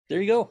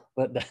there you go.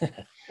 But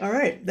All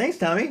right. Thanks,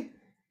 Tommy.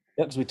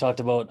 yeah, because we talked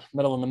about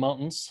Metal in the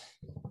Mountains,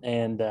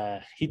 and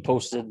he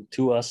posted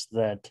to us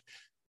that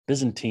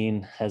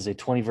Byzantine has a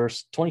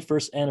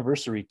 21st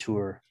anniversary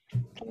tour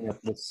coming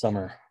up this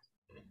summer.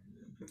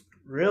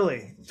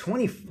 Really?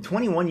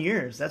 21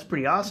 years. That's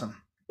pretty awesome.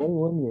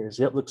 21 years.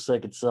 Yep, looks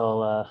like it's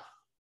all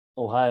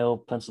Ohio,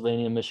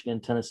 Pennsylvania, Michigan,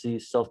 Tennessee,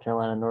 South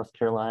Carolina, North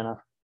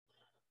Carolina,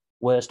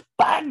 West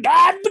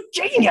Baghdad,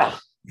 Virginia.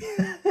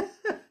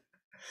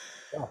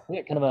 Oh,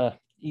 yeah, kind of a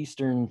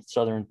eastern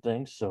southern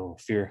thing. So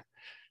if you're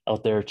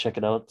out there, check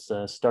it out.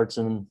 Starts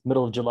in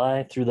middle of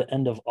July through the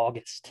end of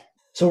August.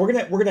 So we're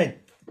gonna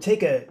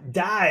take a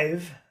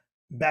dive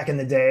back in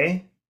the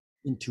day,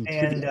 into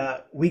and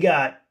we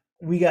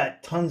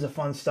got tons of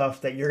fun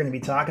stuff that you're gonna be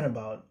talking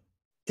about.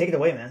 Take it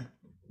away, man.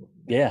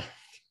 Yeah,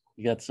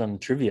 you got some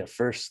trivia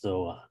first,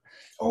 though.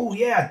 Oh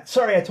yeah,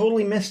 sorry, I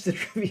totally missed the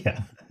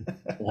trivia.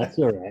 That's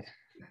all right.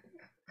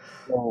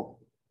 So,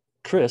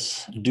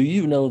 Chris, do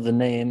you know the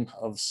name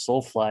of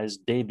Soulfly's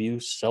debut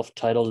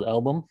self-titled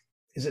album?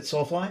 Is it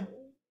Soulfly?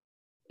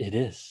 It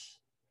is.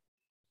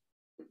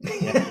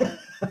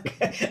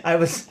 Okay.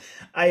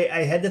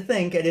 I had to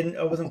think.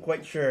 I wasn't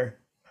quite sure.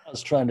 I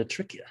was trying to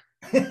trick you.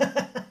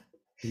 The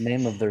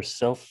name of their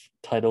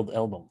self-titled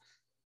album.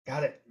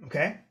 Got it.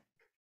 Okay.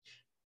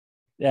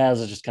 Yeah, it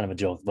was just kind of a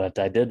joke, but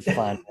I did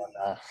find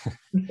one.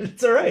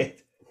 It's all right.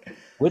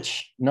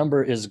 Which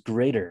number is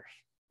greater?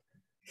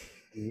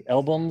 The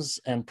albums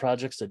and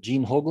projects that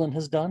Gene Hoglan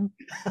has done,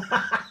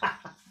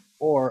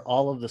 or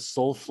all of the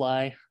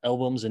Soulfly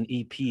albums and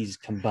EPs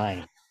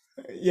combined?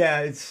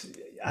 Yeah,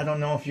 I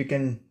don't know if you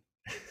can.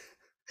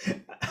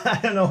 I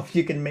don't know if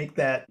you can make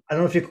that. I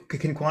don't know if you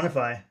can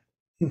quantify.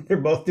 They're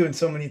both doing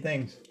so many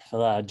things.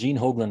 Gene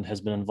Hoglan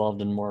has been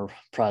involved in more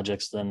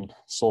projects than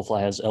Soulfly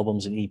has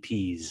albums and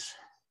EPs.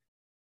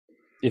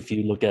 If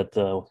you look at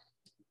the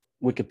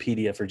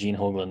Wikipedia for Gene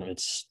Hoglan,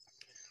 it's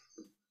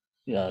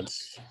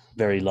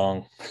very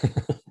long,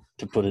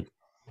 to put it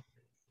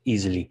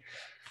easily.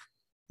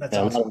 That's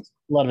awesome.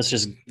 A lot of it's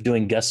just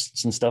doing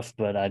guests and stuff,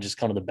 but I just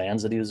counted the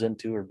bands that he was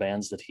into or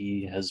bands that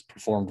he has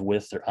performed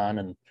with or on,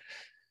 and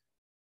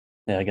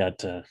yeah, I got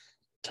 10,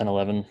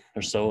 11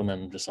 or so, and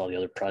then just all the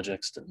other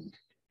projects and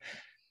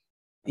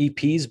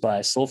EPs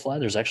by Soulfly.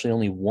 There's actually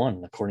only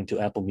one, according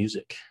to Apple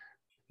Music.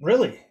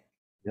 Really?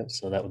 Yep.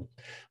 So that would,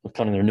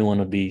 counting their new one,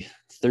 would be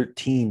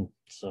 13.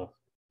 So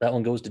that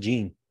one goes to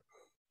Gene.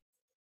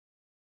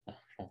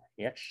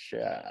 Yes.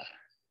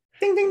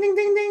 Ding ding ding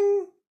ding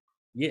ding.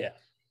 Yeah.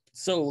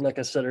 So, like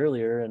I said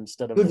earlier,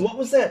 instead of Dude, what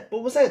was that?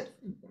 What was that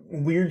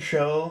weird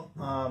show?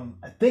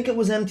 I think it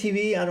was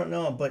MTV. I don't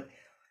know, but it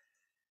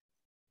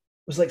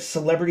was like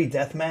Celebrity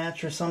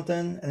Deathmatch or something,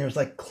 and there was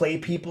like clay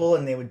people,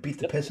 and they would beat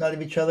the piss out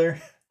of each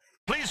other.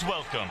 Please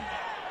welcome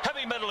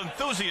heavy metal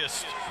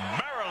enthusiast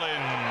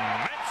Marilyn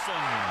Manson.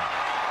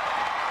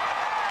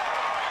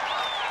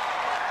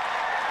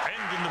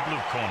 And in the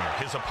blue corner,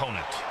 his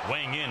opponent,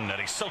 weighing in at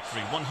a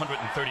sultry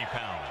 130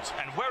 pounds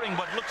and wearing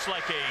what looks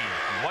like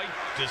a white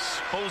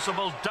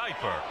disposable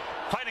diaper,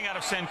 fighting out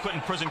of San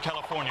Quentin Prison,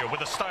 California,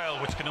 with a style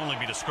which can only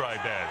be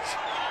described as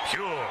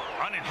pure,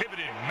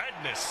 uninhibited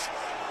madness.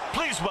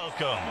 Please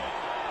welcome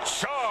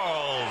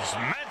Charles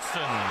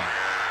Manson.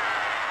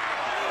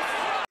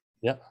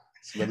 Yep.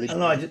 I don't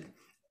know.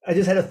 I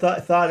just had a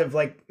thought of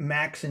like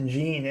Max and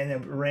Gene in a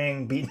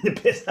ring beating the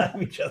piss out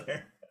of each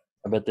other.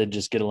 I bet they'd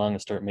just get along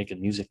and start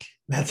making music.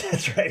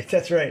 That's right.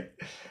 That's right.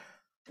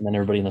 And then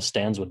everybody in the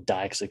stands would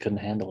die because they couldn't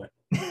handle it.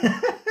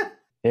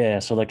 Yeah.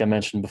 So, like I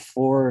mentioned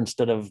before,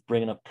 instead of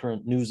bringing up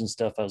current news and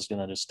stuff, I was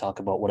going to just talk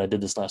about what I did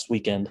this last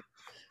weekend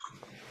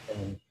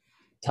and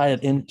tie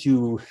it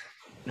into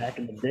back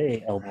in the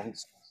day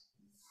albums.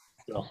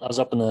 So I was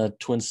up in the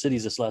Twin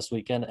Cities this last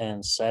weekend,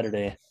 and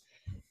Saturday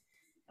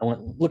I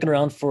went looking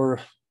around for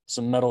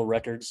some metal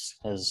records.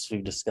 As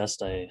we've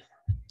discussed, I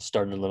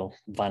started a little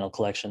vinyl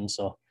collection.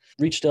 So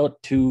reached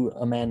out to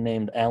a man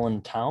named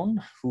Alan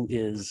Town,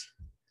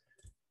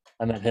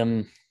 I met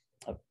him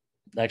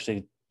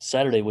actually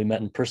Saturday. We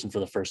met in person for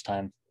the first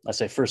time. I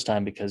say first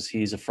time because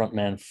he's a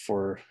frontman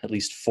for at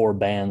least 4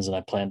 bands, and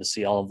I plan to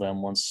see all of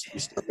them once we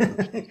start.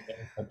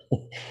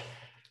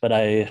 But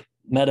I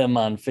met him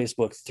on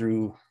Facebook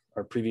through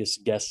our previous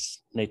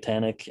guests, Nate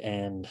Tannick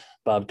and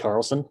Bob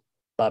Carlson,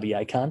 Bobby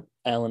Icon.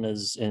 Alan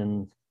is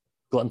in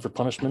Glutton for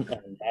Punishment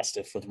and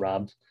Mastiff with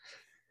Rob,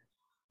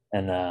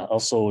 and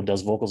also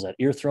does vocals at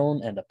Ear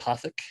Throne and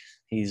Apothic.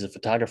 He's a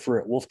photographer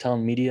at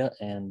Wolftown Media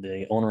and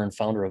the owner and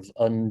founder of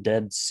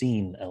Undead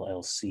Scene,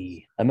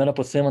 LLC. I met up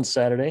with him on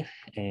Saturday,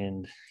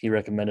 and he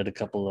recommended a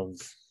couple of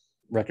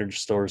record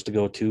stores to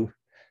go to.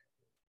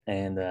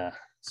 And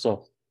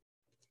so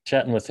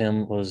chatting with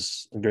him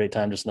was a great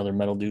time, just another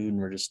metal dude,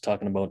 and we're just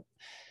talking about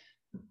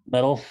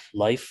metal,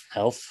 life,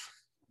 health,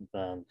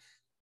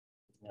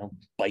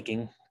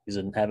 biking. He's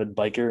an avid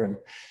biker and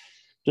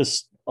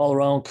just all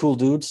around cool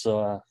dude.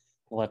 So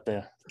we'll have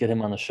to get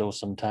him on the show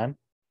sometime.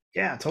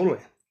 Yeah, totally.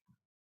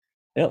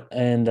 Yep.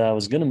 And I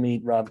was going to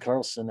meet Rob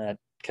Carlson at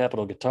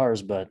Capitol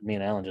Guitars, but me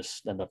and Alan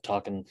just ended up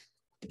talking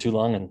too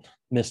long and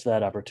missed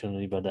that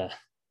opportunity. But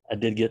I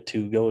did get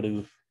to go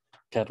to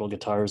Capitol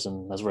Guitars,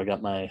 and that's where I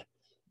got my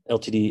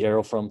LTD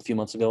Arrow from a few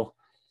months ago.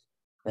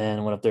 And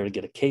I went up there to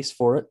get a case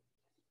for it.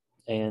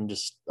 And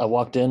just I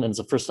walked in, and it's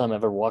the first time I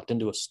ever walked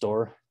into a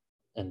store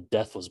and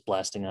Death was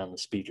blasting on the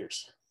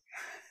speakers.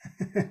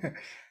 It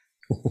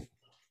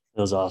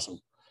was awesome.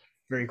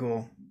 Very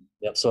cool.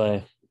 Yep. So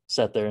I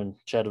sat there and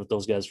chatted with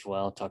those guys for a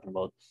while, talking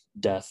about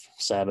Death,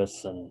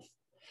 Sabbath, and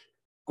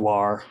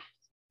Guar.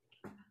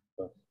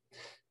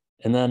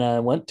 And then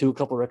I went to a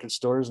couple record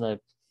stores and I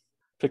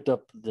picked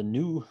up the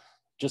new,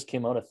 just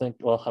came out, I think.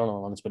 Well, I don't know how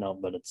long it's been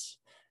out, but it's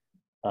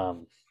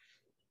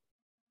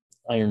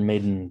Iron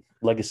Maiden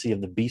Legacy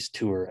of the Beast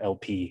Tour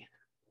LP.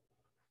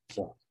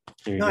 So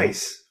there you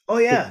nice. go. Oh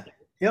yeah.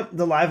 Yep,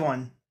 the live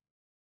one.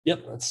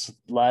 Yep, that's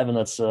live, and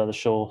that's the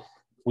show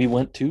we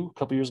went to a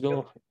couple years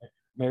ago. Yep.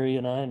 Mary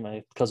and I and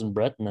my cousin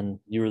Brett, and then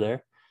you were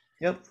there.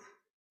 Yep.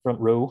 Front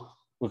row,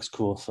 looks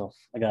cool. So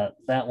I got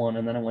that one,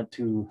 and then I want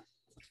to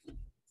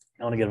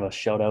give a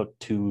shout out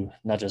to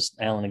not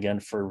just Alan again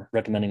for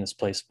recommending this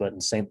place, but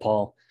in St.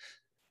 Paul,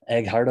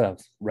 Ag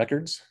Harda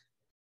Records.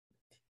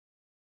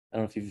 I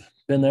don't know if you've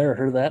been there or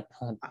heard of that.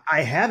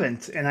 I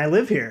haven't, and I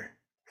live here.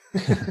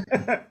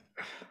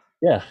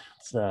 Yeah,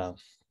 it's a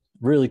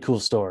really cool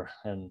store,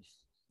 and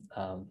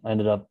I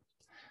ended up,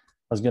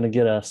 I was going to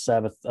get a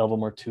Sabbath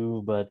album or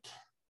two, but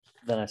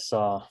then I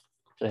saw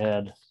they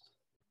had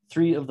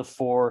 3 of the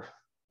 4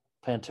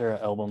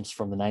 Pantera albums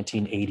from the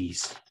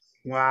 1980s.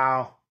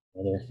 Wow.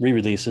 They're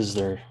re-releases,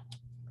 they're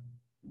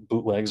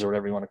bootlegs or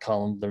whatever you want to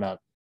call them. They're not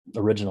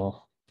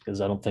original because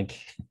I don't think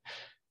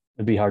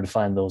it'd be hard to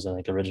find those, I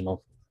think,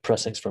 original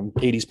pressings from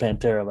 80s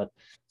Pantera. But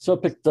so I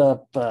picked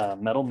up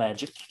Metal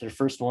Magic, their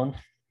first one,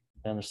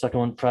 and their second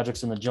one,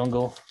 Projects in the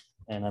Jungle.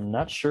 And I'm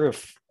not sure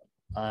if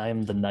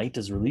I'm the Night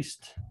is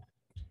released.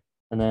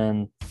 And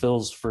then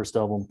Phil's first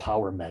album,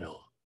 Power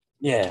Metal.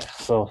 Yeah,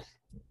 so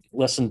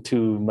listened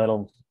to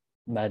Metal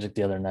Magic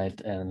the other night,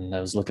 and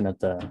I was looking at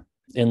the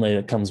inlay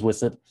that comes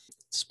with it.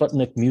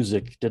 Sputnik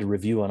Music did a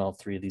review on all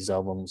 3 of these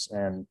albums,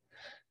 and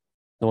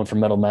the one from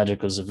Metal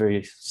Magic was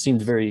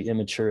seemed very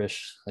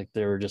immature-ish, like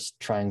they were just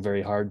trying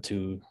very hard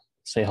to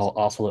say how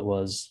awful it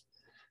was,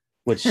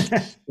 which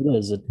it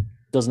is. It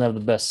doesn't have the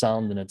best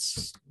sound, and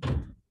it's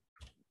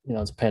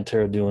it's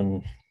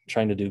Pantera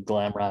trying to do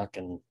glam rock,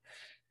 and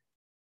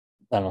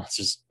I don't know, it's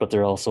just, but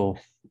they're also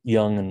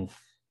young,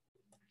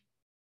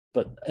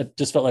 but it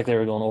just felt like they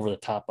were going over the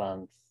top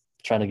on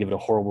trying to give it a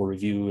horrible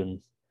review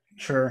and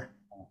sure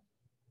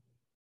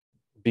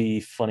be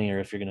funnier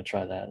if you're going to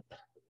try that.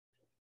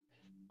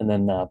 And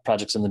then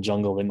Projects in the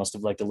Jungle, they must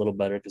have liked a little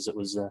better because it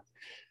was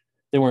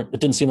it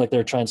didn't seem like they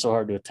were trying so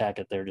hard to attack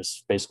it. They're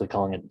just basically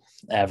calling it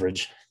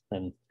average.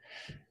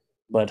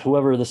 But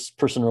whoever this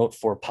person wrote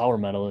for Power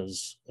Metal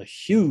is a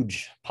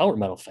huge Power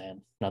Metal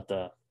fan, not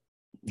the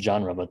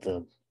genre, but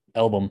the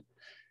album.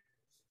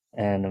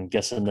 And I'm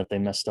guessing that they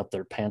messed up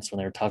their pants when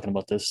they were talking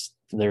about this.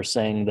 They're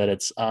saying that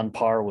it's on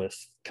par with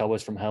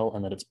Cowboys from Hell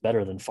and that it's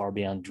better than Far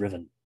Beyond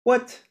Driven.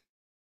 What?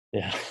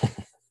 Yeah.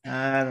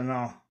 I don't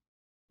know.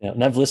 Yeah,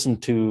 and I've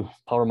listened to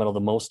Power Metal the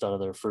most out of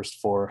their first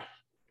 4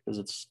 because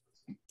it's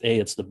A,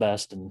 it's the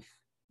best, and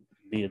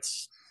B,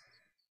 it's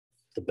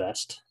the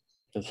best.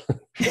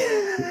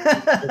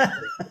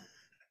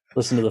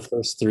 Listen to the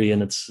first 3,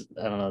 and it's,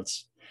 I don't know,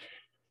 it's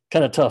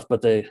kind of tough,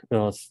 but they,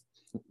 that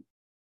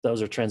was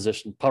their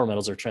transition. Power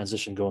Metal's their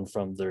transition going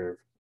from their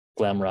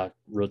glam rock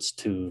roots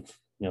to,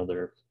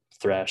 their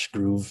thrash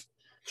groove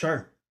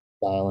sure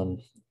style, and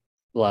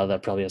a lot of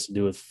that probably has to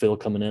do with Phil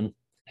coming in.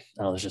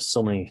 There's just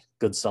so many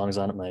good songs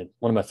on it.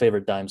 One of my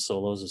favorite Dime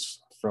solos is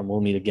from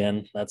We'll Meet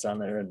Again. That's on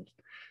there. And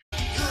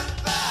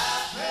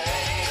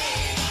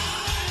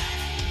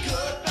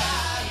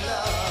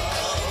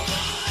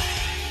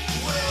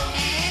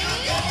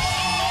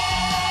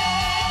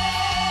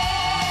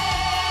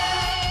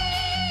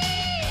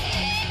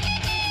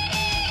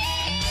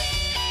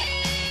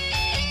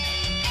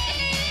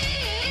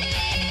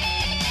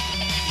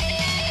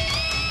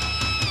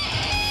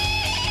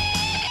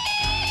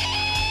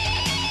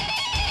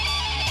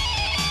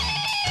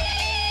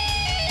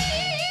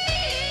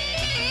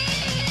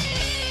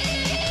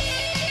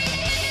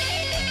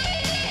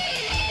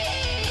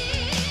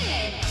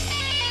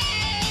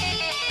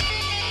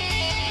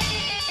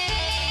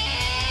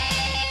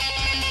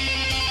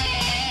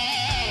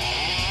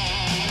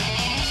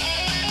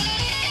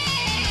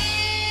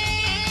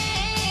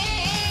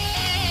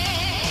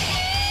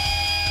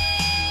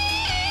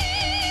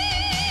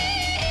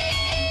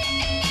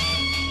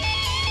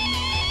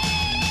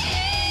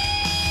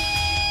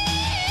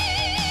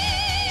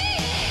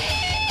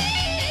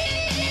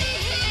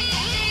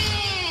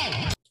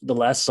the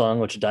last song,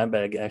 which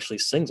Dimebag actually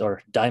sings,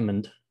 or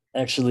Diamond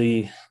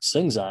actually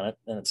sings on it,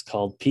 and it's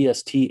called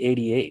PST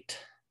 88.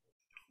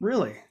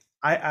 Really?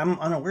 I'm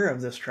unaware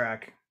of this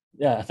track.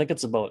 Yeah, I think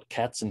it's about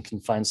cats in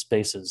confined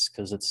spaces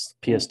because it's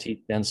PST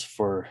stands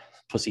for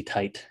Pussy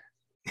Tight.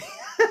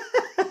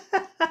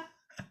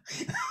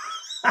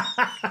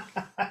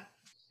 Wah,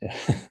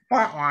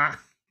 wah.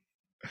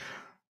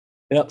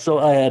 Yeah, so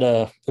I had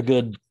a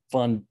good,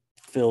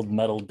 fun-filled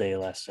metal day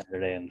last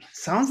Saturday, and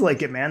Sounds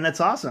like it, man. That's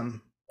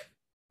awesome.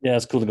 yeah,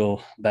 it's cool to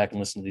go back and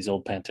listen to these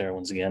old Pantera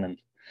ones again, and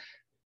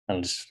I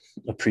just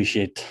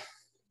appreciate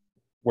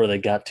where they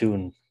got to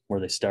and where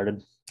they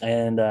started.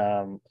 And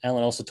Alan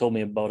also told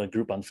me about a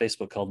group on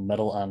Facebook called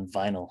Metal on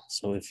Vinyl.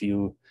 So if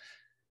you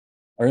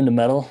are into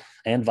metal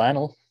and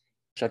vinyl,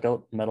 check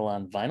out Metal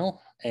on Vinyl.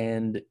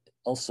 And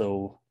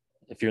also,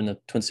 if you're in the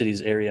Twin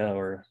Cities area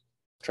or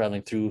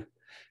traveling through,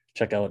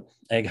 check out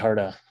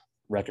Agharta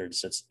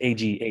Records. It's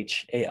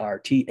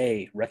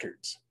Agharta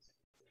Records.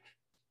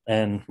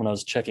 And when I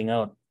was checking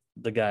out,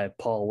 the guy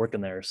Paul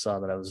working there saw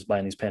that I was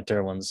buying these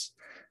Pantera ones,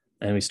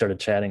 and we started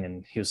chatting.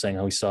 And he was saying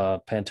how he saw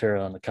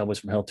Pantera on the Cowboys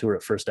from Hell tour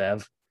at First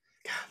Ave.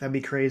 That'd be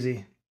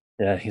crazy.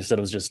 Yeah, he said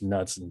it was just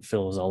nuts, and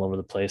Phil was all over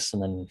the place.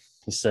 And then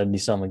he said he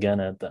saw him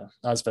again at the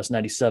Ozfest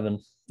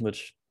 '97,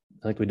 which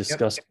I think we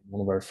discussed in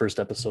one of our first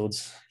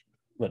episodes,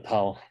 but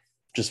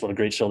what a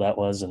great show that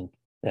was. And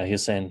yeah, he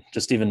was saying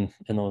just even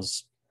in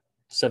those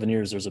 7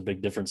 years, there's a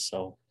big difference.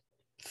 So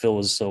Phil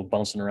was so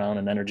bouncing around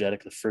and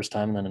energetic the first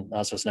time, and then in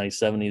Ozfest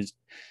 '97, I don't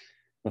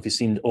know if he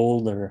seemed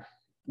old or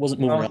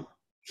wasn't moving around.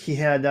 He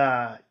had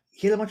a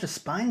bunch of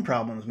spine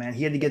problems, man.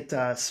 He had to get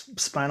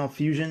spinal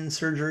fusion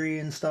surgery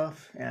and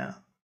stuff. Yeah.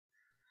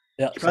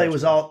 Yeah, he probably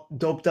was all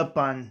doped up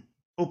on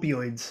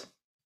opioids.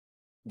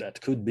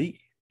 That could be.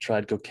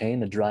 Tried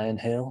cocaine to dry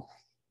inhale.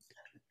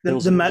 The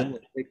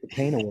take the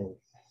pain away.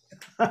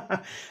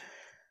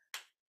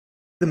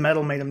 The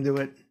metal made him do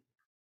it.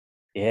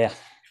 Yeah.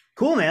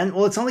 Cool, man.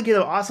 Well, it sounds like you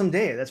had an awesome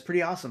day. That's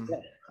pretty awesome.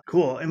 Yeah.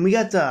 Cool. And we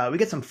got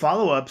some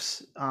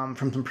follow-ups from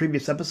some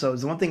previous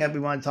episodes. The one thing that we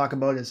want to talk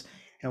about is,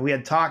 we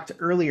had talked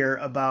earlier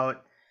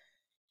about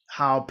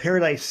how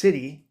Paradise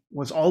City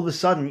was all of a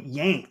sudden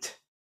yanked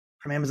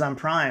from Amazon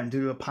Prime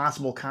due to a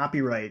possible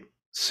copyright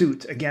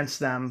suit against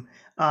them.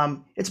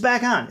 It's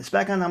back on. It's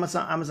back on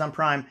Amazon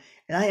Prime,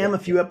 and I am a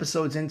few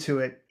episodes into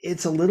it.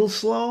 It's a little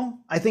slow.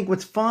 I think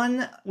what's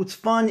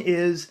fun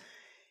is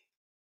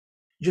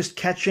just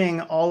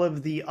catching all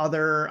of the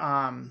other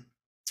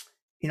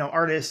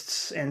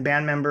artists and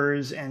band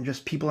members and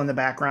just people in the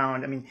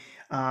background. I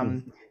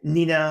mean,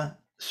 Nina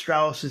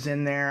Strauss is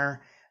in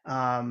there.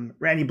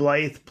 Randy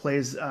Blythe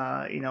plays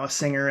a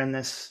singer in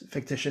this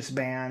fictitious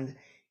band.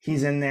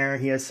 He's in there.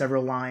 He has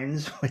several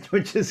lines,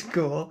 which is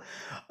cool.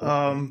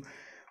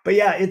 But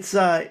yeah, it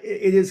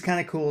is kind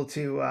of cool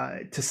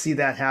to see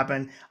that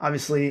happen.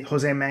 Obviously,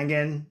 Jose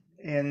Mangan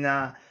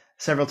in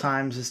several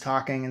times is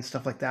talking and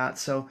stuff like that.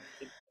 So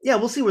yeah,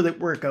 we'll see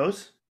where it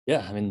goes.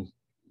 Yeah, I mean,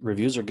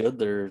 reviews are good.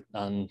 They're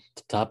on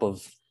the top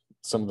of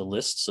some of the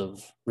lists of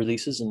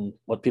releases and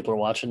what people are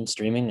watching and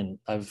streaming.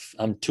 And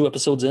I'm 2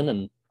 episodes in,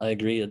 and I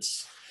agree.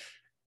 It's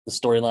the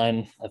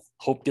storyline I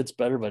hope gets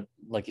better, but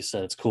like you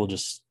said, it's cool.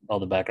 Just all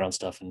the background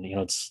stuff. And,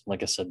 it's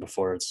like I said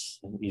before,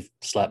 you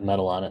slap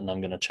metal on it and I'm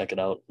going to check it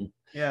out.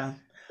 Yeah.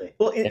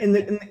 Well, and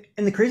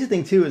the crazy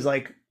thing too, is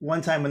like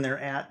one time when they're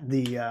at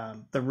the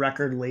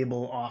record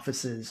label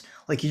offices,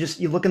 like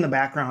you look in the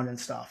background and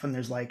stuff, and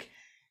there's like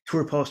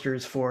tour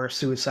posters for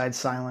Suicide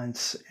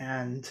Silence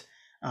and,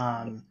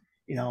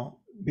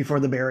 Before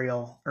the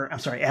Burial, or I'm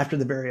sorry, After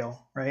the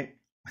Burial, right?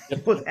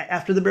 Yep.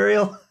 After the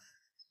Burial?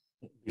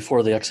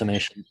 Before the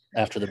Exhumation,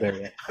 After the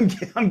Burial.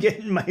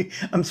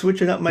 I'm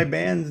switching up my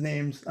band's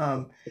names.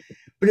 But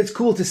it's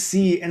cool to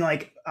see, and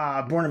like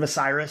Born of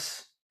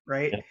Osiris,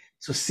 right? Yeah.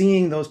 So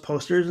seeing those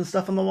posters and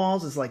stuff on the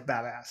walls is like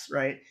badass,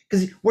 right?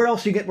 Because where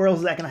else is that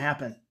going to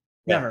happen?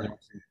 Never.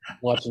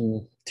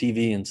 Watching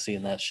TV and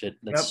seeing that shit.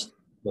 That's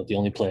about the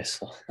only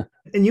place.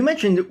 And you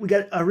mentioned we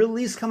got a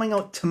release coming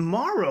out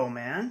tomorrow,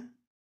 man.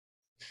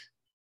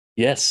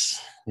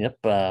 Yes. Yep.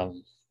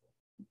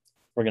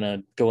 We're going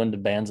to go into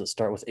bands that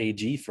start with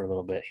AG for a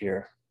little bit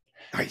here.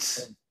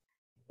 Nice.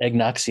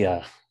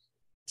 Agnoxia.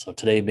 So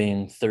today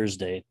being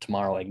Thursday,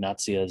 tomorrow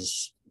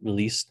Agnoxia's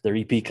released. Their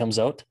EP comes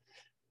out,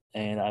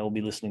 and I will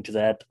be listening to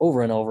that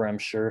over and over, I'm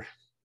sure.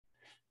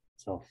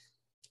 So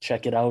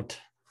check it out.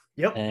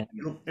 Yep. And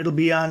it'll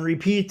be on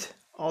repeat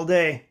all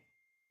day.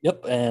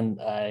 Yep.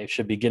 And I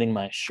should be getting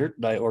my shirt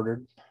that I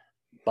ordered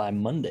by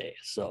Monday.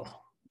 So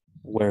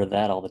wear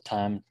that all the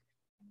time.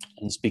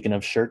 And speaking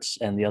of shirts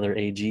and the other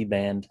AG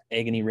band,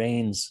 Agony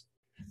Reigns,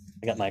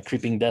 I got my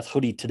Creeping Death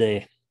hoodie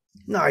today.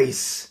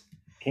 Nice.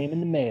 Came in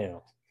the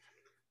mail.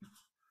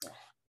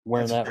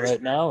 Wearing that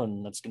right now,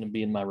 and that's going to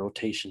be in my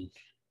rotation.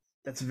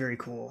 That's very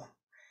cool.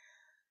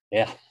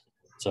 Yeah.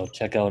 So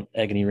check out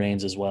Agony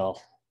Reigns as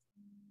well.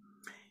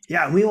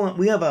 Yeah,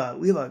 we have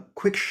a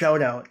quick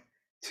shout out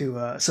to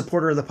a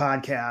supporter of the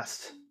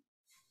podcast.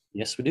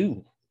 Yes, we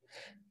do.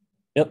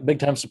 Yep, big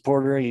time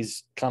supporter.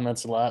 He's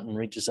comments a lot and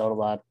reaches out a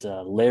lot.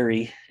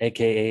 Larry,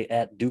 aka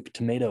at Duke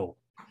Tomato.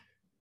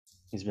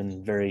 He's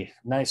been very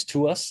nice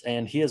to us,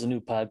 and he has a new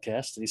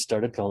podcast that he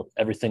started called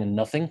Everything and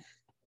Nothing.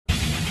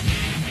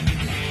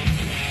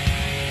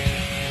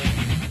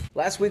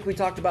 Last week we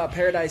talked about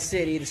Paradise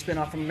City, the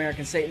spinoff from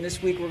American Satan.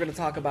 This week we're going to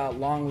talk about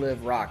Long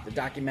Live Rock, the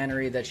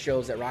documentary that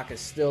shows that Rock is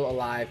still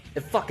alive. It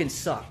fucking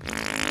sucked.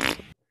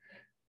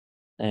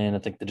 And I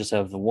think they just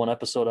have the one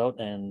episode out,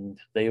 and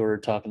they were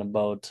talking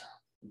about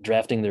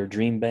drafting their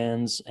dream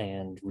bands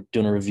and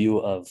doing a review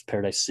of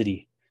Paradise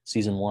City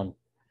season 1.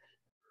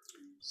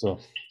 So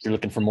if you're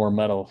looking for more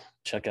metal,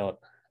 check out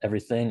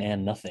Everything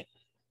and Nothing.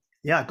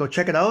 Yeah, go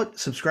check it out.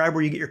 Subscribe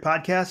where you get your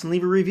podcasts and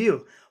leave a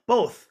review,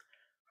 both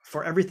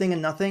for Everything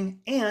and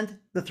Nothing and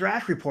the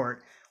Thrash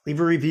Report. Leave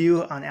a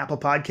review on Apple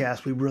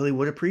Podcasts. We really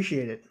would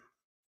appreciate it.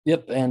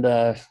 Yep,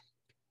 and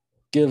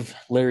give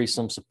Larry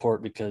some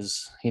support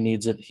because he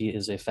needs it. He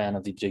is a fan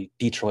of the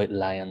Detroit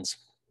Lions.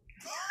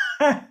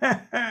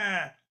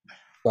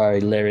 Sorry,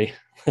 Larry.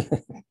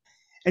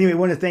 Anyway, I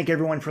want to thank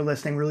everyone for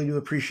listening. Really do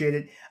appreciate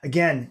it.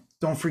 Again,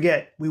 don't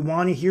forget, we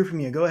want to hear from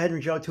you. Go ahead and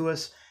reach out to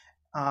us.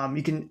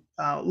 You can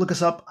look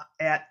us up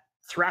at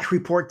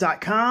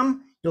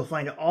thrashreport.com. You'll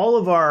find all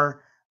of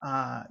our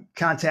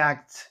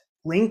contact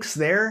links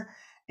there.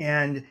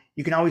 And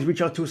you can always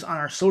reach out to us on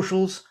our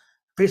socials,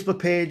 Facebook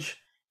page.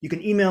 You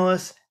can email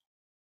us,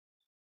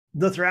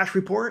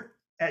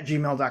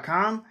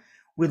 thethrashreport@gmail.com.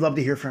 We'd love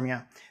to hear from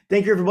you.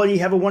 Thank you, everybody.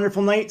 Have a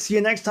wonderful night. See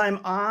you next time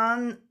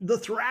on The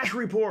Thrash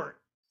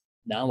Report.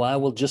 Now I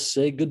will just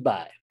say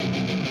goodbye.